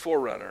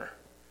forerunner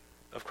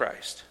of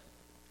Christ.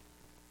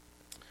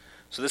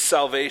 So this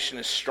salvation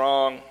is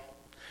strong.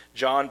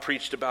 John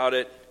preached about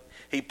it.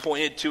 He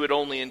pointed to it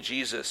only in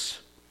Jesus.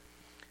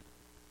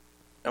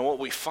 And what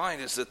we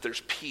find is that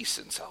there's peace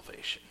in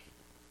salvation.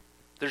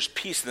 There's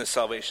peace in this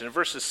salvation. In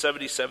verses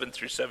 77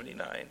 through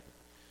 79. I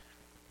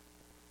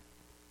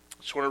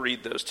just want to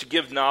read those. To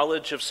give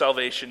knowledge of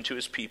salvation to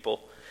his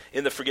people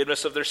in the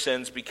forgiveness of their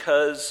sins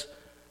because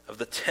of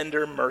the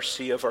tender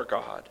mercy of our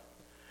God,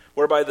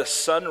 whereby the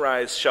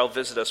sunrise shall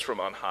visit us from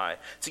on high,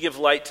 to give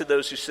light to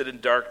those who sit in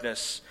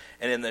darkness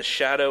and in the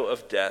shadow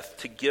of death,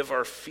 to give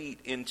our feet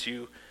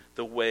into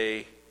the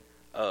way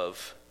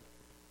of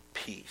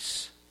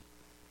peace.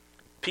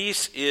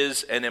 Peace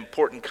is an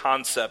important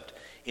concept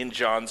in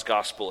John's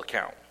gospel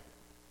account.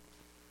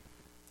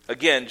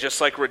 Again,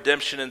 just like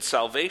redemption and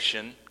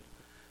salvation,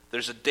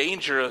 there's a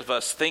danger of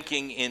us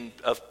thinking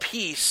of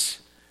peace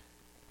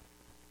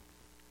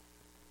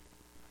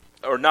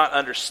or not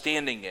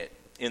understanding it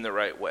in the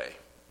right way.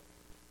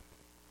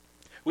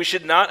 We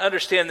should not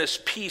understand this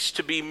peace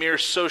to be mere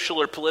social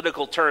or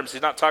political terms.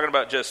 He's not talking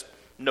about just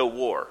no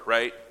war,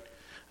 right?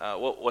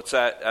 What's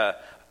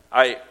that?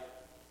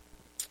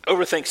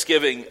 Over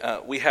Thanksgiving,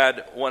 we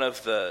had one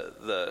of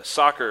the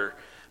soccer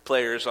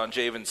players on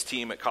Javen's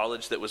team at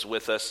college that was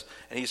with us,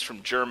 and he's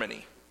from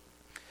Germany.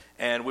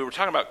 And we were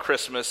talking about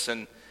Christmas,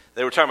 and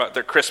they were talking about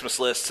their Christmas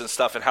lists and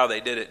stuff and how they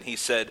did it. And he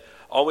said,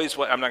 always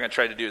what, I'm not going to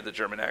try to do the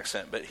German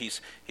accent, but he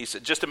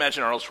said, just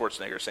imagine Arnold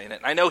Schwarzenegger saying it.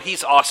 And I know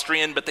he's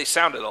Austrian, but they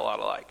sounded a lot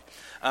alike.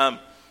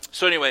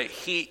 So anyway,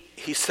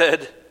 he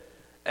said,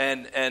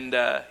 And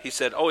he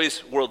said,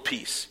 always world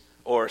peace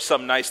or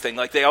some nice thing.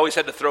 Like they always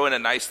had to throw in a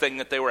nice thing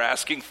that they were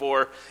asking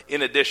for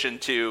in addition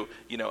to,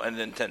 a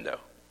Nintendo.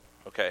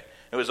 Okay?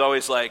 It was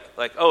always like,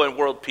 oh, and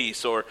world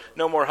peace or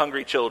no more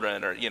hungry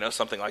children or,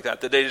 something like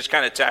that they just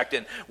kind of tacked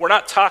in. We're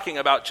not talking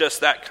about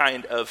just that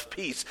kind of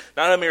peace,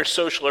 not a mere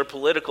social or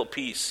political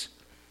peace.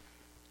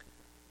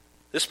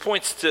 This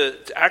points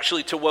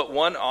to what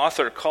one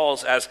author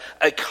calls as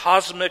a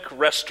cosmic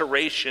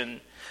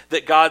restoration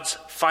that God's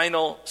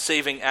final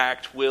saving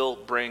act will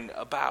bring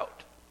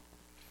about.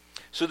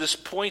 So this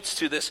points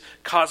to this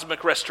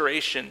cosmic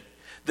restoration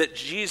that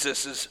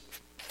Jesus'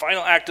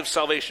 final act of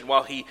salvation,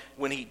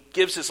 when he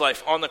gives his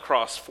life on the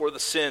cross for the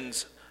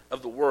sins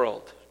of the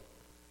world,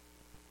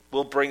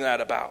 will bring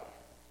that about.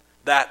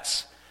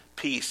 That's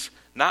peace.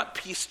 Not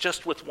peace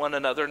just with one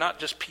another, not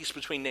just peace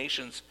between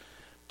nations,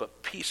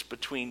 but peace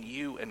between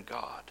you and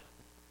God.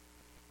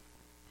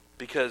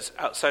 Because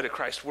outside of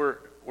Christ, we're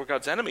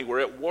God's enemy.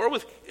 We're at war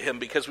with him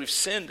because we've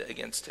sinned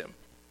against him.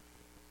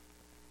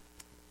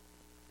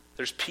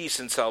 There's peace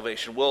in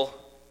salvation. Well,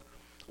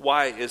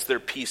 why is there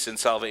peace in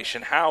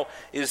salvation? How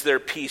is there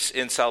peace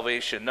in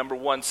salvation? Number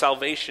one,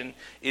 salvation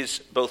is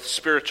both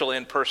spiritual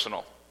and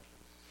personal.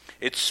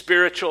 It's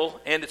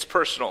spiritual and it's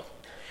personal.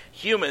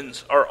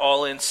 Humans are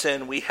all in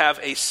sin. We have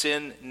a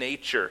sin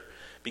nature.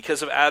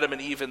 Because of Adam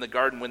and Eve in the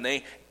garden, when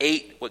they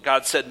ate what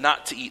God said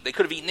not to eat, they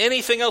could have eaten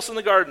anything else in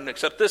the garden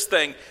except this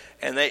thing,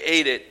 and they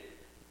ate it.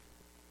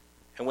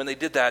 And when they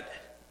did that,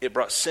 it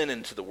brought sin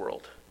into the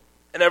world.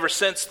 And ever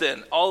since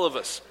then, all of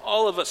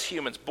us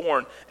humans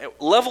born,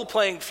 at level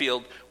playing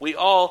field, we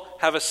all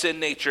have a sin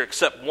nature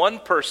except one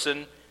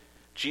person,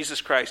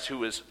 Jesus Christ,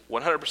 who is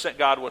 100%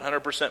 God,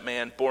 100%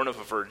 man, born of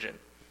a virgin.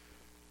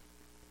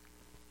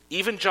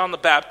 Even John the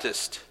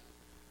Baptist,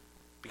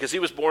 because he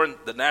was born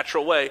the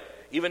natural way,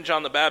 even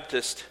John the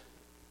Baptist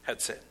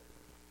had sin.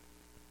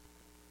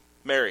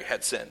 Mary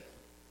had sin.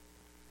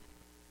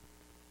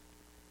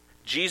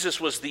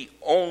 Jesus was the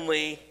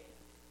only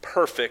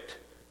perfect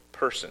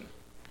person.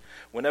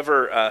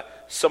 Whenever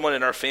someone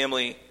in our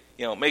family,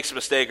 makes a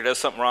mistake or does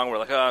something wrong, we're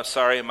like, oh, I'm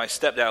sorry. And my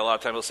stepdad, a lot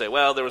of times, will say,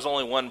 well, there was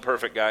only one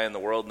perfect guy in the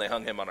world, and they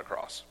hung him on a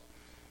cross.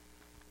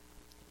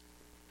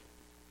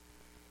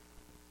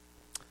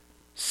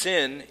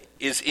 Sin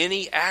is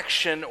any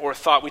action or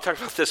thought. We talked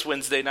about this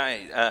Wednesday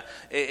night.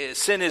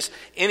 Sin is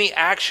any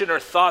action or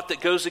thought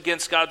that goes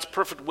against God's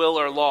perfect will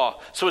or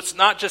law. So it's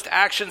not just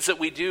actions that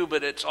we do,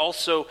 but it's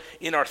also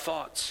in our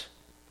thoughts.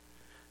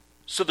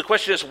 So the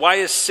question is, why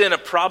is sin a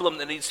problem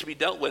that needs to be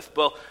dealt with?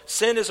 Well,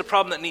 sin is a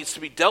problem that needs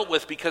to be dealt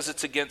with because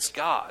it's against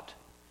God.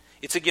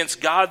 It's against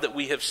God that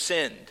we have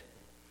sinned.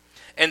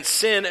 And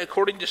sin,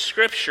 according to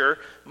Scripture,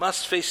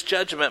 must face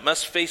judgment,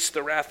 must face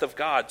the wrath of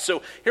God.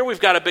 So here we've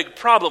got a big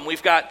problem.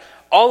 We've got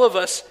all of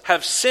us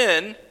have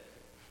sin,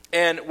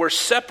 and we're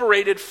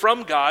separated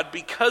from God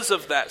because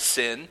of that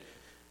sin,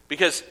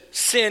 because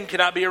sin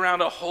cannot be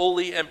around a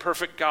holy and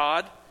perfect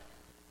God.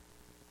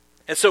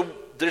 And so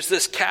there's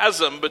this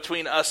chasm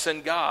between us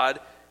and God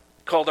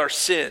called our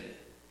sin.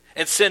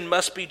 And sin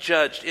must be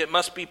judged. It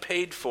must be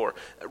paid for.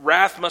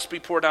 Wrath must be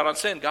poured out on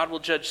sin. God will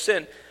judge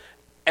sin.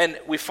 And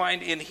we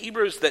find in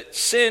Hebrews that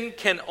sin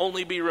can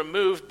only be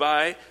removed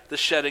by the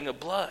shedding of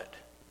blood.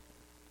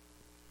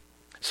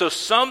 So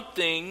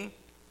something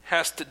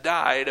has to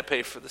die to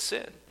pay for the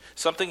sin.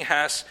 Something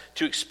has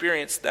to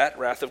experience that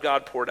wrath of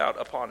God poured out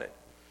upon it.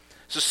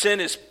 So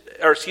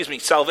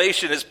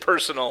salvation is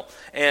personal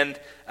and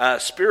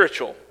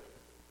spiritual.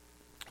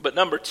 But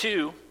number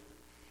two,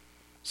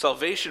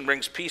 salvation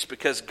brings peace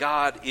because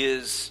God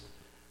is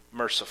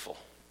merciful.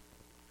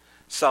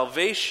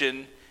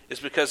 Salvation is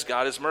because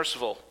God is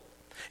merciful.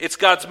 It's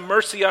God's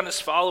mercy on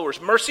his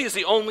followers. Mercy is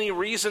the only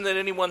reason that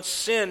anyone's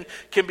sin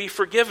can be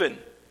forgiven.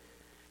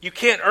 You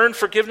can't earn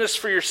forgiveness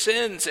for your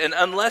sins, and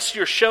unless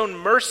you're shown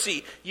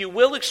mercy, you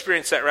will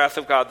experience that wrath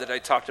of God that I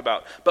talked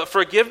about. But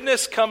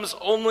forgiveness comes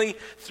only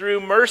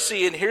through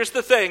mercy, and here's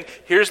the thing,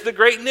 here's the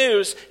great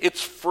news,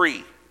 it's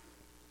free.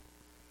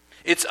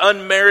 It's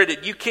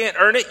unmerited. You can't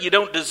earn it, you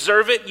don't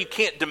deserve it, you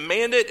can't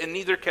demand it, and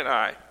neither can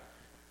I.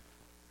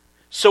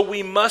 So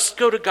we must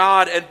go to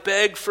God and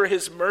beg for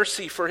his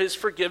mercy, for his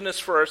forgiveness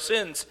for our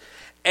sins.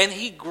 And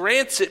he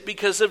grants it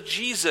because of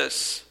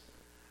Jesus.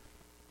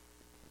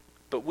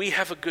 But we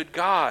have a good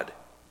God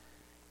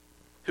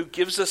who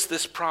gives us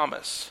this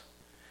promise.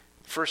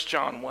 1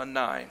 John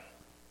 1:9.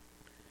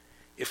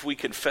 If we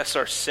confess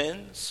our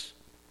sins,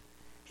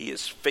 he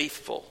is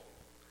faithful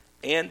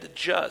and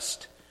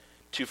just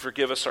to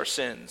forgive us our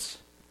sins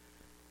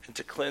and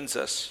to cleanse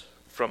us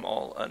from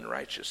all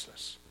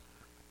unrighteousness.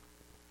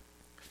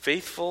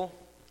 Faithful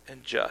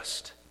and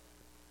just.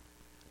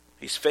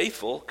 He's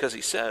faithful because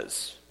he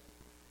says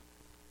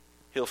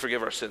he'll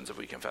forgive our sins if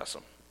we confess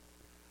them.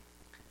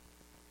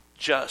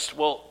 Just.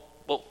 Well,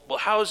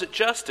 how is it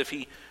just if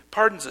he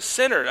pardons a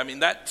sinner? I mean,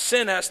 that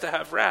sin has to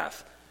have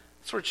wrath.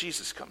 That's where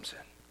Jesus comes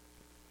in.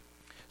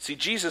 See,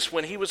 Jesus,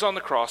 when he was on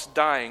the cross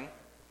dying,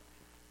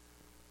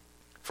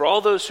 for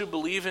all those who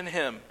believe in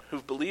him,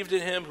 who've believed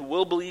in him, who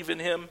will believe in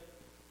him,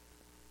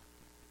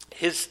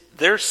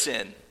 their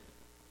sin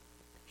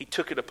He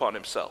took it upon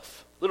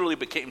himself. Literally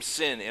became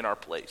sin in our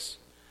place.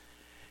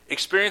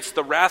 Experienced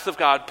the wrath of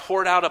God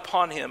poured out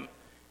upon him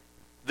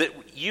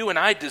that you and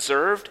I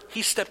deserved.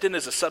 He stepped in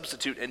as a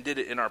substitute and did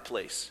it in our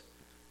place.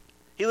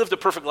 He lived a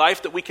perfect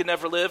life that we could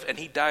never live, and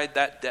he died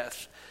that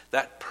death,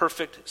 that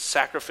perfect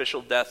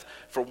sacrificial death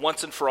for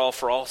once and for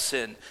all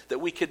sin, that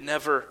we could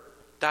never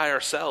die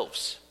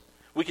ourselves.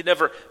 We could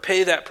never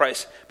pay that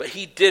price, but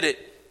he did it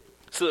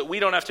so that we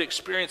don't have to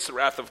experience the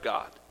wrath of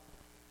God.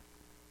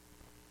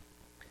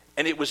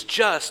 And it was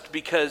just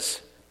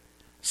because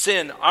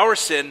sin, our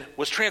sin,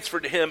 was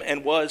transferred to him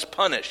and was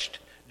punished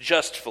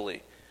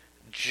justly,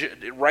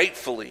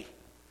 rightfully,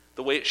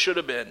 the way it should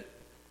have been,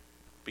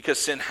 because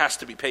sin has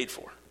to be paid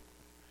for.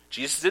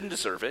 Jesus didn't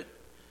deserve it,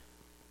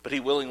 but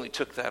he willingly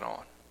took that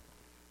on,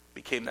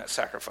 became that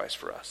sacrifice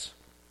for us.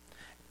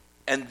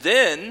 And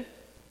then,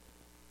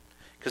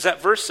 because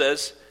that verse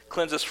says,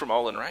 cleanse us from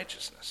all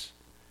unrighteousness.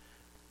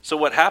 So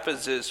what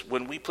happens is,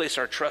 when we place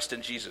our trust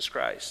in Jesus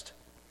Christ,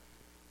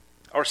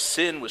 our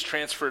sin was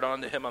transferred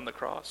onto him on the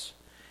cross,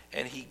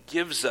 and he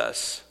gives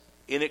us,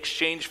 in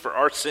exchange for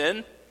our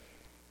sin,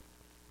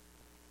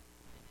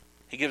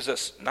 he gives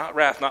us not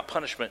wrath, not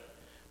punishment,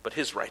 but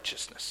his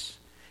righteousness.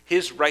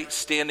 His right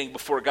standing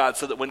before God,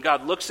 so that when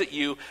God looks at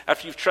you,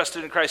 after you've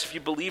trusted in Christ, if you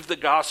believe the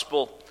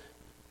gospel,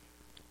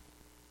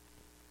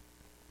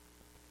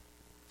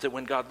 that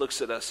when God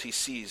looks at us, he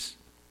sees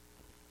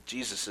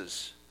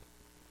Jesus'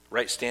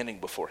 right standing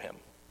before him.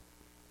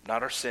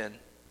 Not our sin,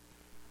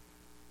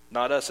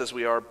 not us as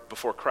we are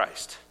before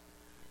Christ,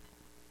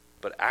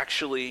 but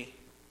actually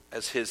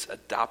as his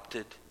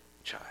adopted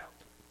child.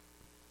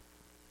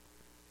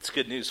 It's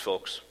good news,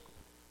 folks.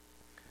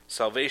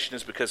 Salvation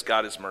is because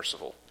God is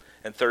merciful.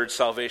 And third,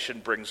 salvation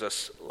brings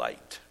us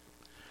light.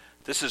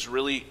 This is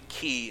really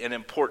key and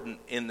important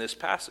in this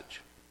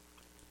passage.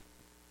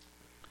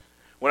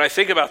 When I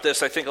think about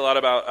this, I think a lot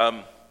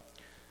about,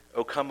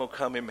 O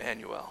come,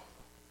 Emmanuel,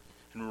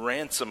 and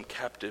ransom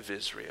captive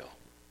Israel,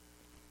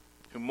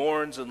 who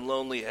mourns in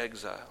lonely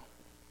exile.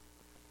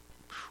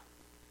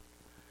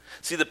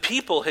 See, the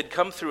people had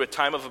come through a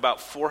time of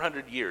about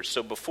 400 years.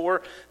 So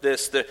before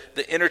this, the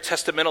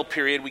intertestamental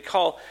period, we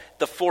call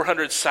the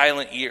 400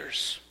 silent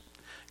years.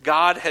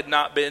 God had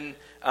not been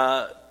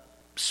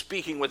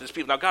speaking with his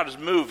people. Now, God is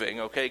moving,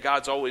 okay?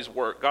 God's always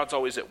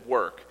at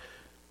work.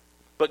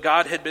 But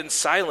God had been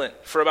silent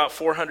for about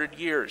 400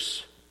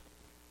 years.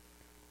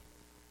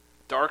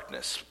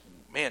 Darkness.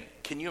 Man,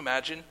 can you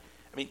imagine?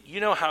 I mean, you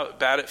know how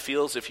bad it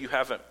feels if you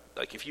haven't,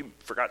 like if you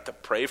forgot to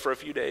pray for a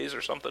few days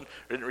or something, or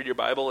didn't read your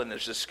Bible, and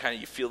there's just kind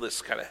of, you feel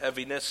this kind of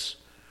heaviness.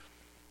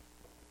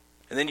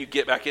 And then you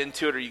get back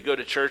into it, or you go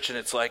to church and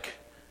it's like,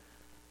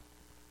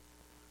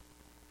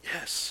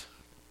 yes.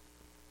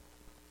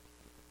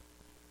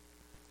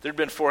 There'd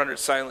been 400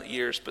 silent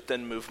years, but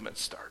then movement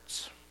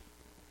starts.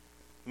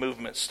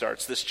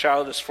 This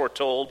child is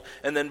foretold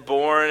and then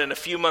born, and a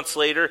few months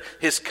later,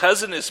 his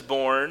cousin is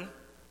born,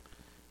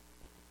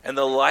 and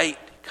the light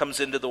comes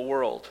into the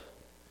world.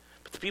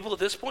 But the people at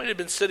this point had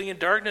been sitting in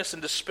darkness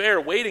and despair,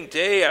 waiting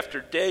day after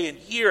day and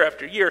year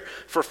after year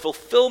for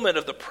fulfillment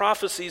of the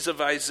prophecies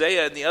of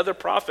Isaiah and the other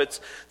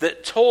prophets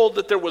that told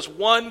that there was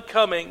one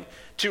coming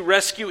to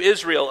rescue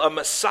Israel, a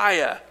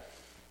Messiah,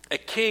 a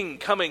king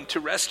coming to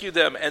rescue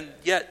them, and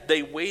yet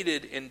they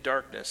waited in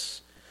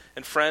darkness.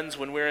 And friends,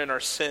 when we're in our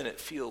sin, it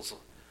feels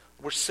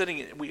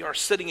we are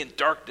sitting in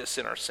darkness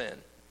in our sin.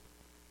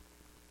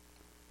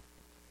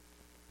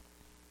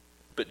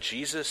 But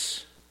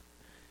Jesus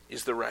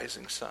is the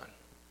rising sun.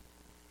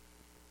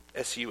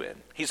 S-U-N.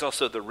 He's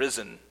also the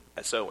risen,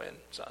 S-O-N,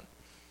 son.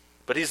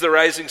 But he's the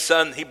rising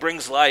sun. He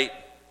brings light.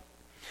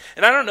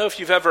 And I don't know if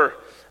you've ever,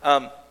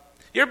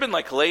 you ever been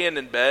like laying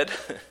in bed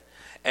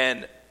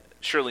and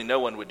surely no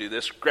one would do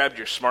this, grabbed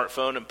your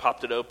smartphone and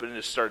popped it open and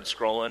just started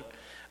scrolling.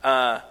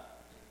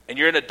 And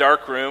you're in a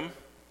dark room,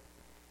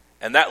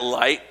 and that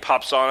light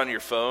pops on your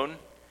phone,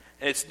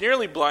 and it's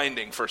nearly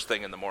blinding first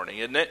thing in the morning,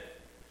 isn't it?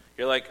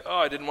 You're like, oh,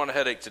 I didn't want a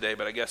headache today,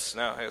 but I guess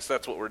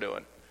that's what we're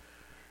doing.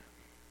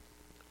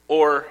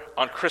 Or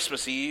on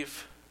Christmas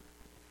Eve,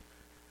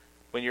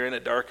 when you're in a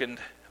darkened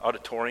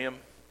auditorium,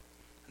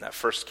 and that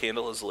first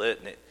candle is lit,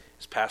 and it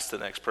is passed to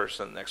the next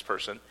person, and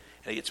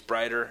it gets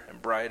brighter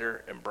and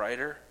brighter and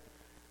brighter.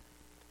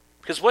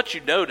 Because what you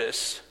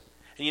notice,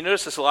 and you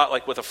notice this a lot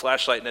like with a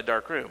flashlight in a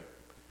dark room,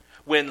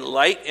 when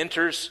light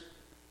enters,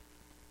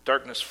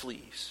 darkness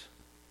flees.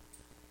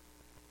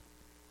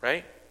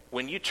 Right?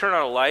 When you turn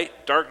on a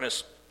light,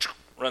 darkness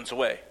runs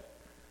away.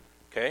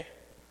 Okay?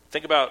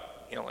 Think about,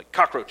 like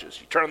cockroaches.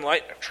 You turn on the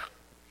light,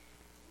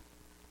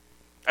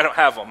 I don't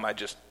have them. I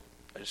just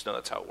know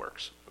that's how it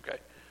works. Okay?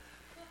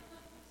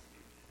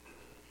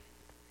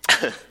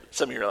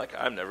 Some of you are like,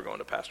 I'm never going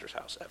to pastor's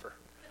house ever.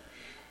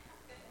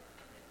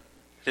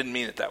 Didn't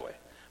mean it that way.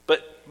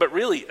 But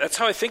really, that's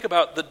how I think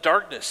about the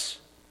darkness.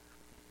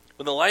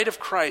 When the light of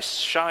Christ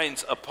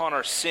shines upon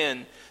our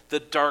sin, the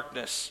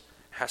darkness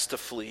has to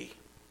flee.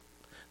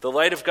 The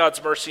light of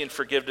God's mercy and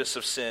forgiveness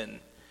of sin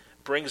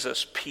brings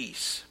us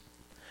peace.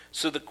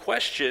 So the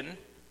question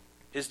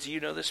is, do you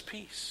know this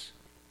peace?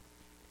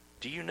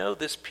 Do you know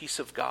this peace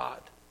of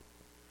God?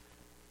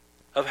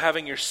 Of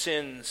having your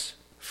sins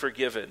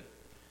forgiven?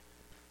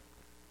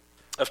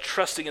 Of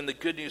trusting in the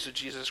good news of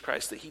Jesus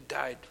Christ, that he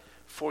died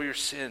for your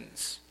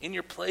sins in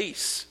your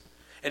place,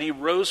 and he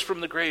rose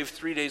from the grave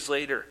 3 days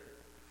later?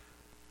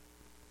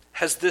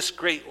 Has this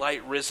great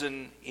light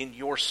risen in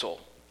your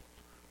soul?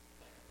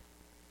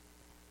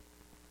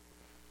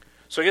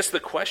 So I guess the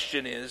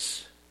question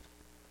is,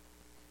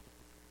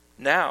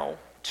 now,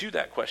 to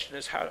that question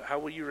is, how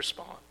will you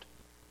respond?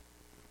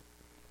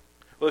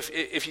 Well,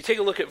 if you take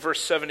a look at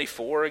verse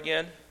 74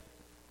 again,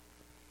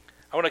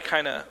 I want to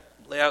kind of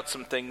lay out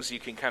some things you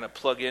can kind of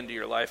plug into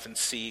your life and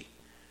see.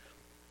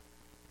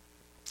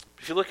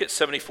 If you look at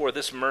 74,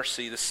 this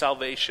mercy, this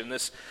salvation,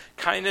 this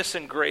kindness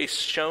and grace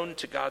shown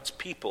to God's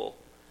people,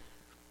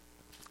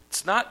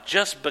 it's not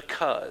just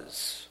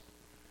because.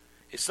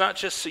 It's not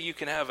just so you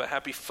can have a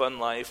happy, fun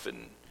life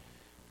and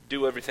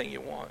do everything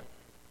you want.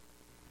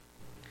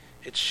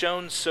 It's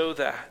shown so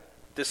that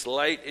this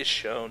light is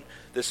shown,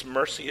 this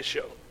mercy is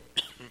shown.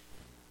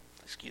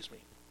 Excuse me.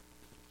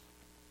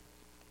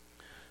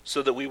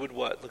 So that we would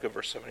what? Look at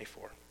verse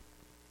 74.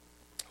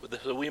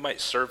 So we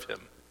might serve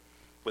him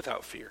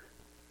without fear.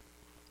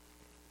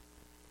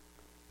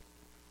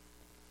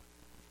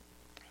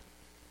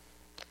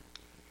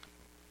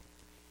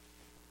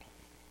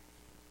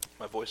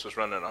 My voice was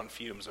running on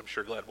fumes. I'm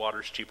sure glad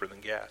water's cheaper than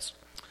gas.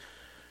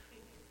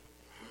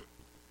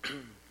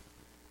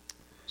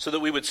 So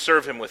that we would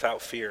serve him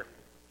without fear.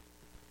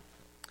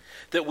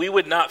 That we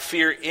would not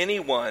fear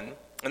anyone,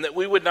 and that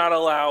we would not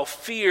allow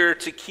fear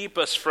to keep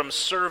us from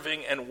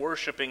serving and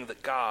worshiping the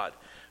God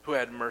who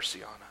had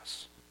mercy on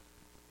us.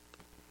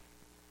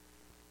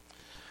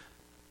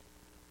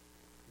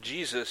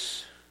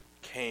 Jesus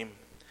came,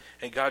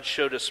 and God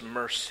showed us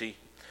mercy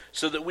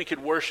so that we could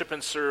worship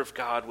and serve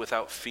God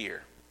without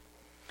fear.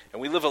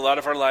 And we live a lot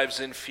of our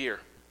lives in fear.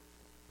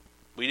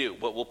 We do.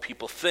 What will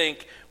people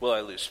think? Will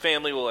I lose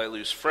family? Will I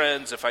lose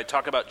friends? If I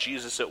talk about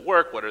Jesus at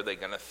work, what are they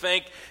going to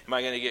think? Am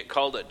I going to get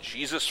called a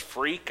Jesus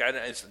freak?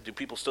 Do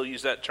people still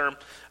use that term?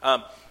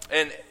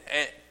 And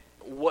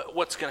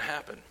what's going to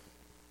happen?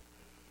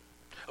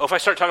 Oh, if I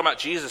start talking about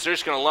Jesus, they're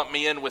just going to lump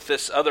me in with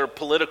this other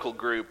political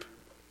group.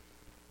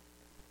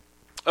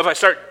 If I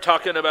start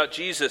talking about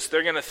Jesus,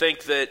 they're going to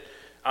think that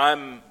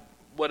I'm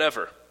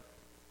whatever.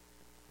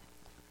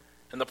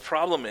 And the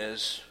problem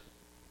is,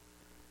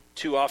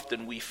 too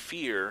often we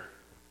fear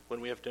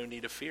when we have no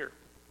need of fear.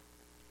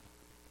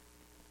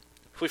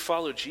 If we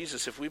follow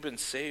Jesus, if we've been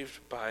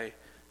saved by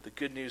the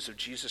good news of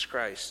Jesus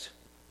Christ,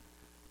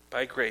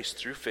 by grace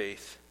through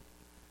faith,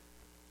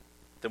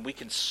 then we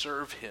can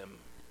serve him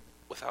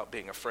without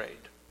being afraid.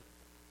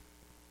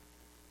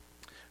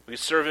 We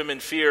serve him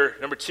in fear.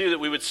 Number two, that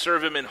we would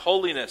serve him in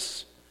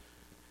holiness,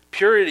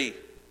 purity,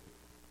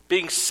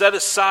 being set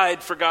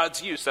aside for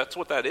God's use. That's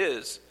what that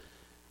is.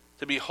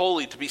 To be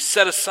holy, to be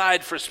set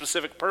aside for a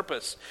specific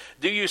purpose.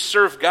 Do you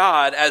serve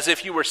God as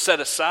if you were set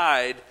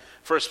aside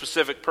for a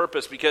specific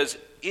purpose? Because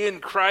in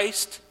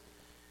Christ,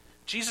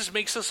 Jesus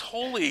makes us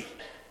holy.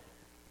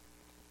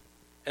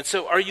 And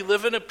so are you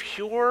living a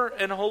pure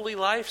and holy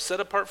life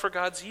set apart for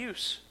God's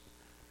use?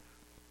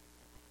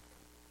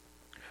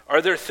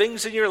 Are there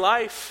things in your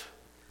life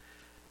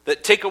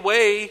that take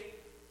away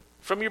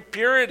from your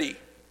purity?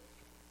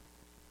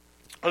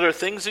 Are there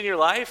things in your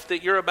life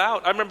that you're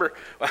about? I remember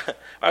when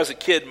I was a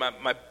kid,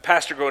 my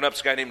pastor growing up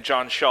was a guy named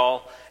John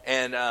Shaw,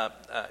 and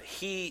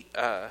he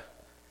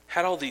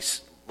had all these,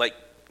 like,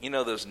 you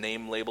know, those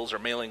name labels or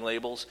mailing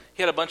labels.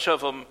 He had a bunch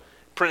of them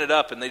printed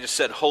up, and they just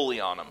said holy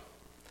on them.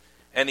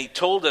 And he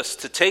told us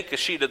to take a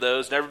sheet of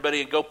those, and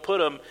everybody go put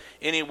them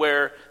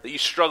anywhere that you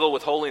struggle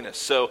with holiness.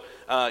 So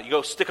you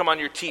go stick them on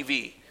your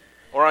TV,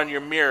 or on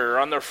your mirror, or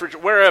on the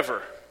refrigerator,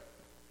 wherever,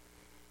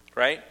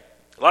 right?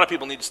 A lot of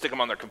people need to stick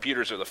them on their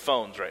computers or the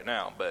phones right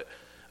now, but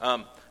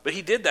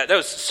he did that. That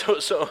was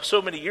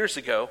so many years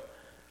ago.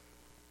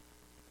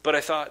 But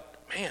I thought,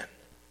 man,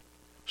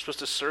 we're supposed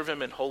to serve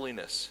him in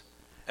holiness.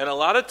 And a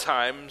lot of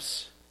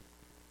times,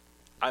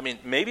 I mean,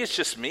 maybe it's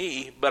just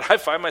me, but I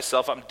find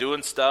myself, I'm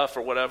doing stuff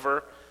or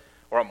whatever,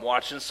 or I'm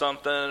watching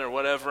something or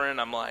whatever,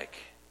 and I'm like,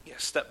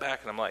 step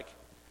back, and I'm like,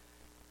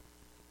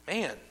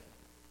 man,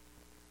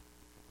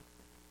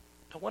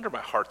 no wonder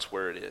my heart's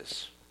where it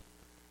is.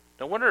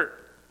 No wonder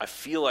I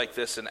feel like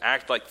this and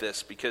act like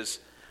this, because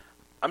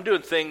I'm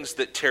doing things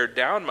that tear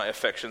down my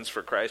affections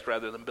for Christ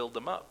rather than build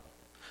them up.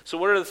 So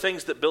what are the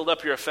things that build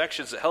up your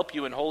affections, that help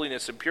you in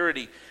holiness and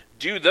purity?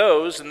 Do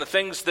those, and the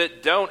things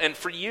that don't. And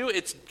for you,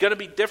 it's going to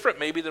be different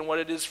maybe than what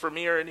it is for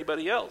me or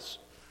anybody else.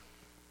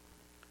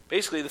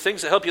 Basically, the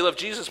things that help you love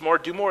Jesus more,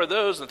 do more of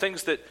those. And the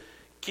things that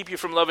keep you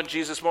from loving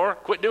Jesus more,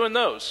 quit doing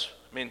those.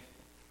 I mean,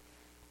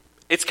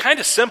 it's kind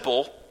of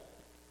simple.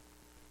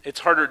 It's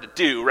harder to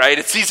do, right?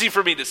 It's easy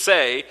for me to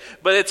say,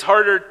 but it's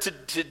harder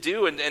to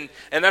do, and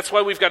that's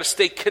why we've got to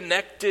stay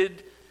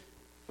connected.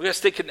 We've got to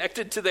stay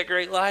connected to that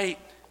great light,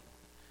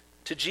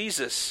 to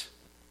Jesus.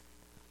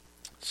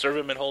 Serve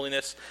him in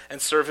holiness and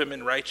serve him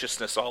in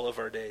righteousness all of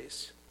our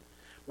days.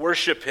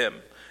 Worship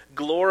him,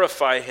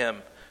 glorify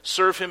him,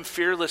 serve him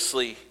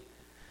fearlessly.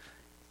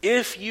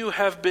 If you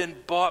have been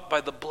bought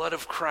by the blood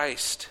of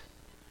Christ,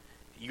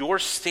 your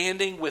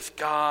standing with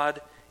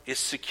God is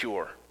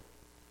secure.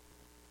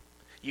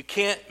 You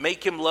can't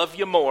make him love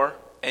you more,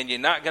 and you're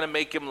not going to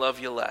make him love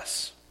you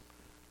less.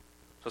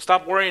 So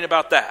stop worrying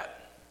about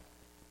that.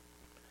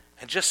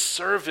 And just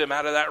serve him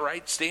out of that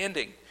right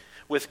standing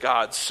with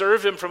God.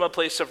 Serve him from a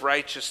place of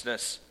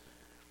righteousness.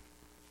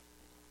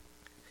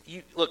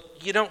 You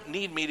don't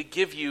need me to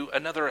give you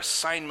another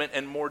assignment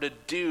and more to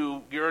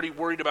do. You're already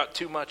worried about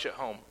too much at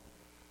home.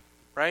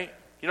 Right?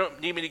 You don't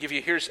need me to give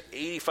you, here's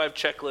 85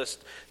 checklist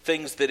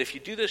things that if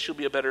you do this, you'll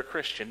be a better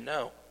Christian.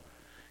 No.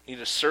 You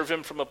need to serve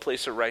him from a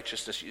place of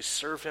righteousness. You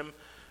serve him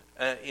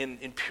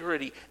in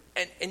purity.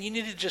 And you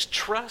need to just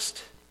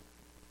trust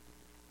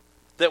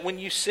that when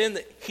you sin,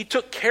 that he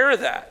took care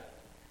of that.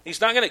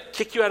 He's not going to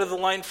kick you out of the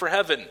line for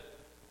heaven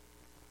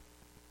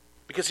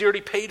because he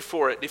already paid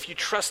for it. If you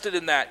trusted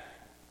in that,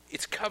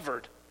 it's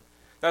covered.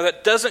 Now,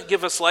 that doesn't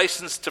give us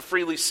license to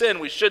freely sin.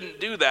 We shouldn't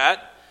do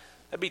that.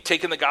 That'd be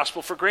taking the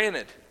gospel for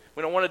granted.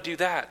 We don't want to do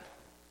that.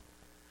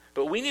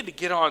 But we need to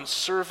get on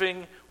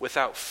serving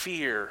without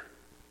fear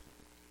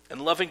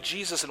and loving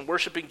Jesus and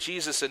worshiping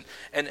Jesus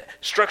and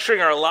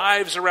structuring our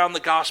lives around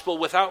the gospel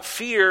without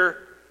fear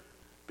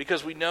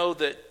because we know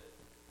that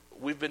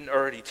we've been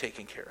already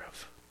taken care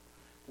of.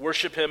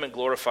 Worship him and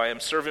glorify him.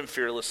 Serve him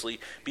fearlessly.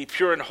 Be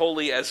pure and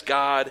holy as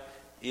God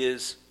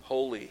is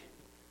holy.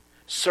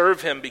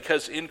 Serve him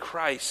because in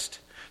Christ,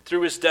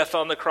 through his death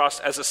on the cross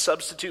as a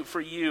substitute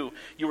for you,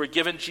 you were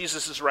given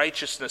Jesus'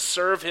 righteousness.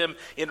 Serve him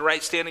in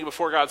right standing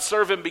before God.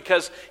 Serve him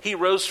because he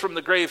rose from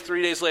the grave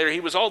 3 days later. He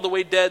was all the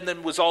way dead and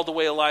then was all the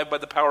way alive by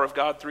the power of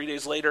God 3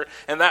 days later.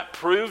 And that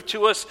proved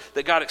to us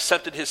that God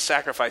accepted his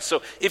sacrifice.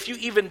 So if you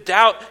even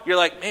doubt, you're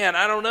like, man,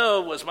 I don't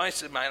know, was my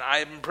sin?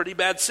 I'm a pretty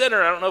bad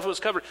sinner. I don't know if it was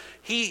covered.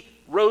 He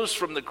rose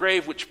from the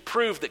grave, which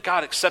proved that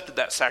God accepted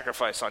that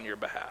sacrifice on your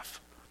behalf.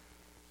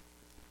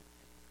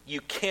 You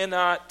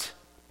cannot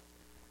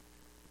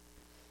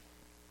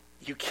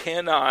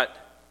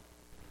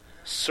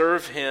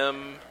serve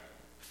him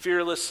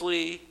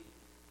fearlessly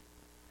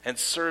and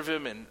serve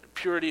him in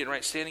purity and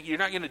right standing. You're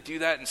not going to do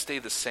that and stay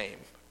the same.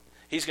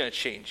 He's going to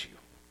change you.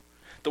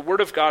 The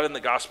word of God in the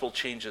gospel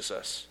changes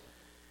us.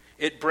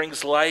 It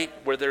brings light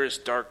where there is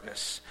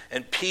darkness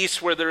and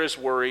peace where there is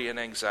worry and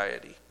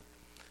anxiety.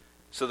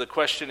 So the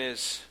question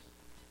is,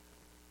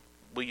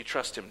 will you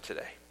trust him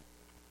today?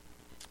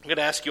 I'm going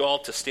to ask you all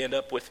to stand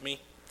up with me.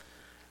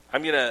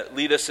 I'm going to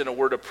lead us in a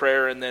word of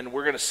prayer, and then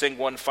we're going to sing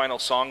one final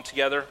song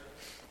together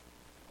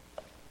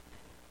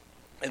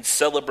and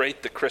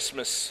celebrate the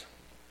Christmas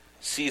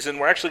season.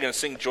 We're actually going to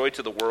sing Joy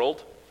to the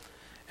World,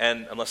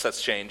 and unless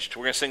that's changed,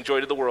 we're going to sing Joy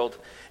to the World.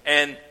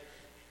 And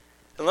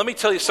let me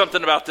tell you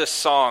something about this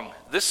song.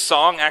 This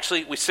song,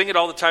 actually, we sing it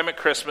all the time at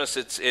Christmas.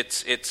 It's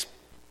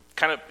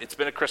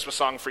been a Christmas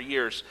song for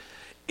years.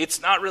 It's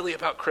not really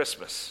about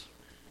Christmas.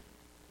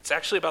 It's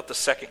actually about the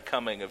second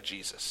coming of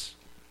Jesus.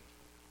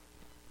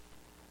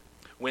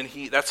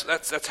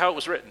 That's how it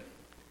was written.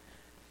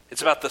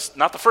 It's about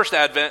not the first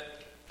Advent,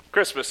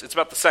 Christmas. It's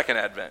about the second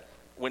Advent.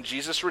 When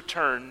Jesus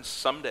returns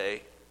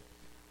someday,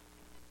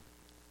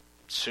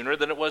 sooner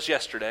than it was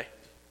yesterday,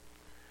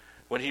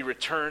 when he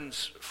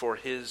returns for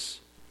his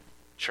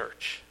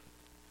church,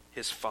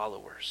 his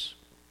followers,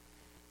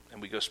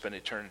 and we go spend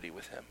eternity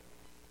with him.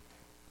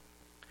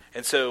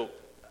 And so,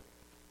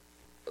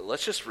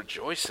 let's just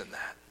rejoice in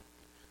that.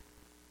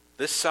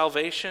 This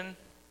salvation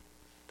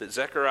that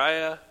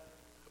Zechariah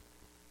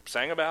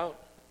sang about,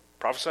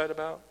 prophesied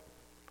about,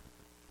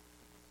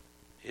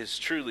 is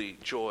truly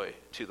joy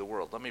to the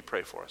world. Let me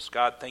pray for us.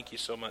 God, thank you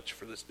so much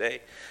for this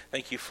day.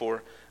 Thank you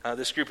for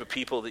this group of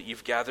people that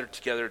you've gathered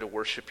together to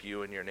worship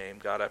you in your name.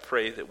 God, I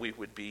pray that we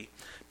would be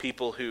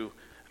people who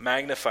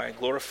magnify and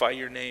glorify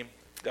your name.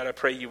 God, I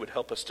pray you would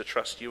help us to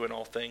trust you in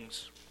all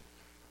things.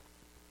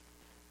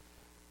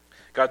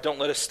 God, don't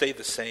let us stay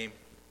the same.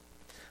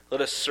 Let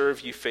us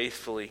serve you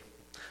faithfully.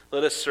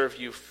 Let us serve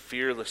you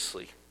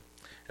fearlessly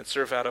and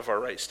serve out of our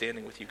right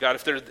standing with you. God,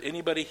 if there's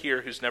anybody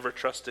here who's never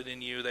trusted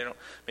in you,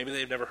 maybe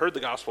they've never heard the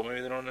gospel, maybe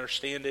they don't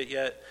understand it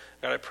yet,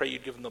 God, I pray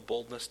you'd give them the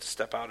boldness to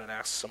step out and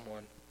ask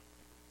someone.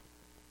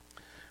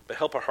 But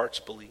help our hearts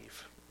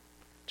believe,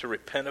 to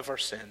repent of our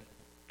sin,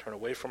 turn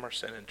away from our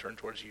sin, and turn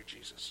towards you,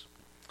 Jesus.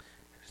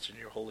 It's in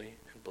your holy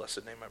and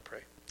blessed name I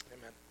pray.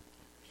 Amen.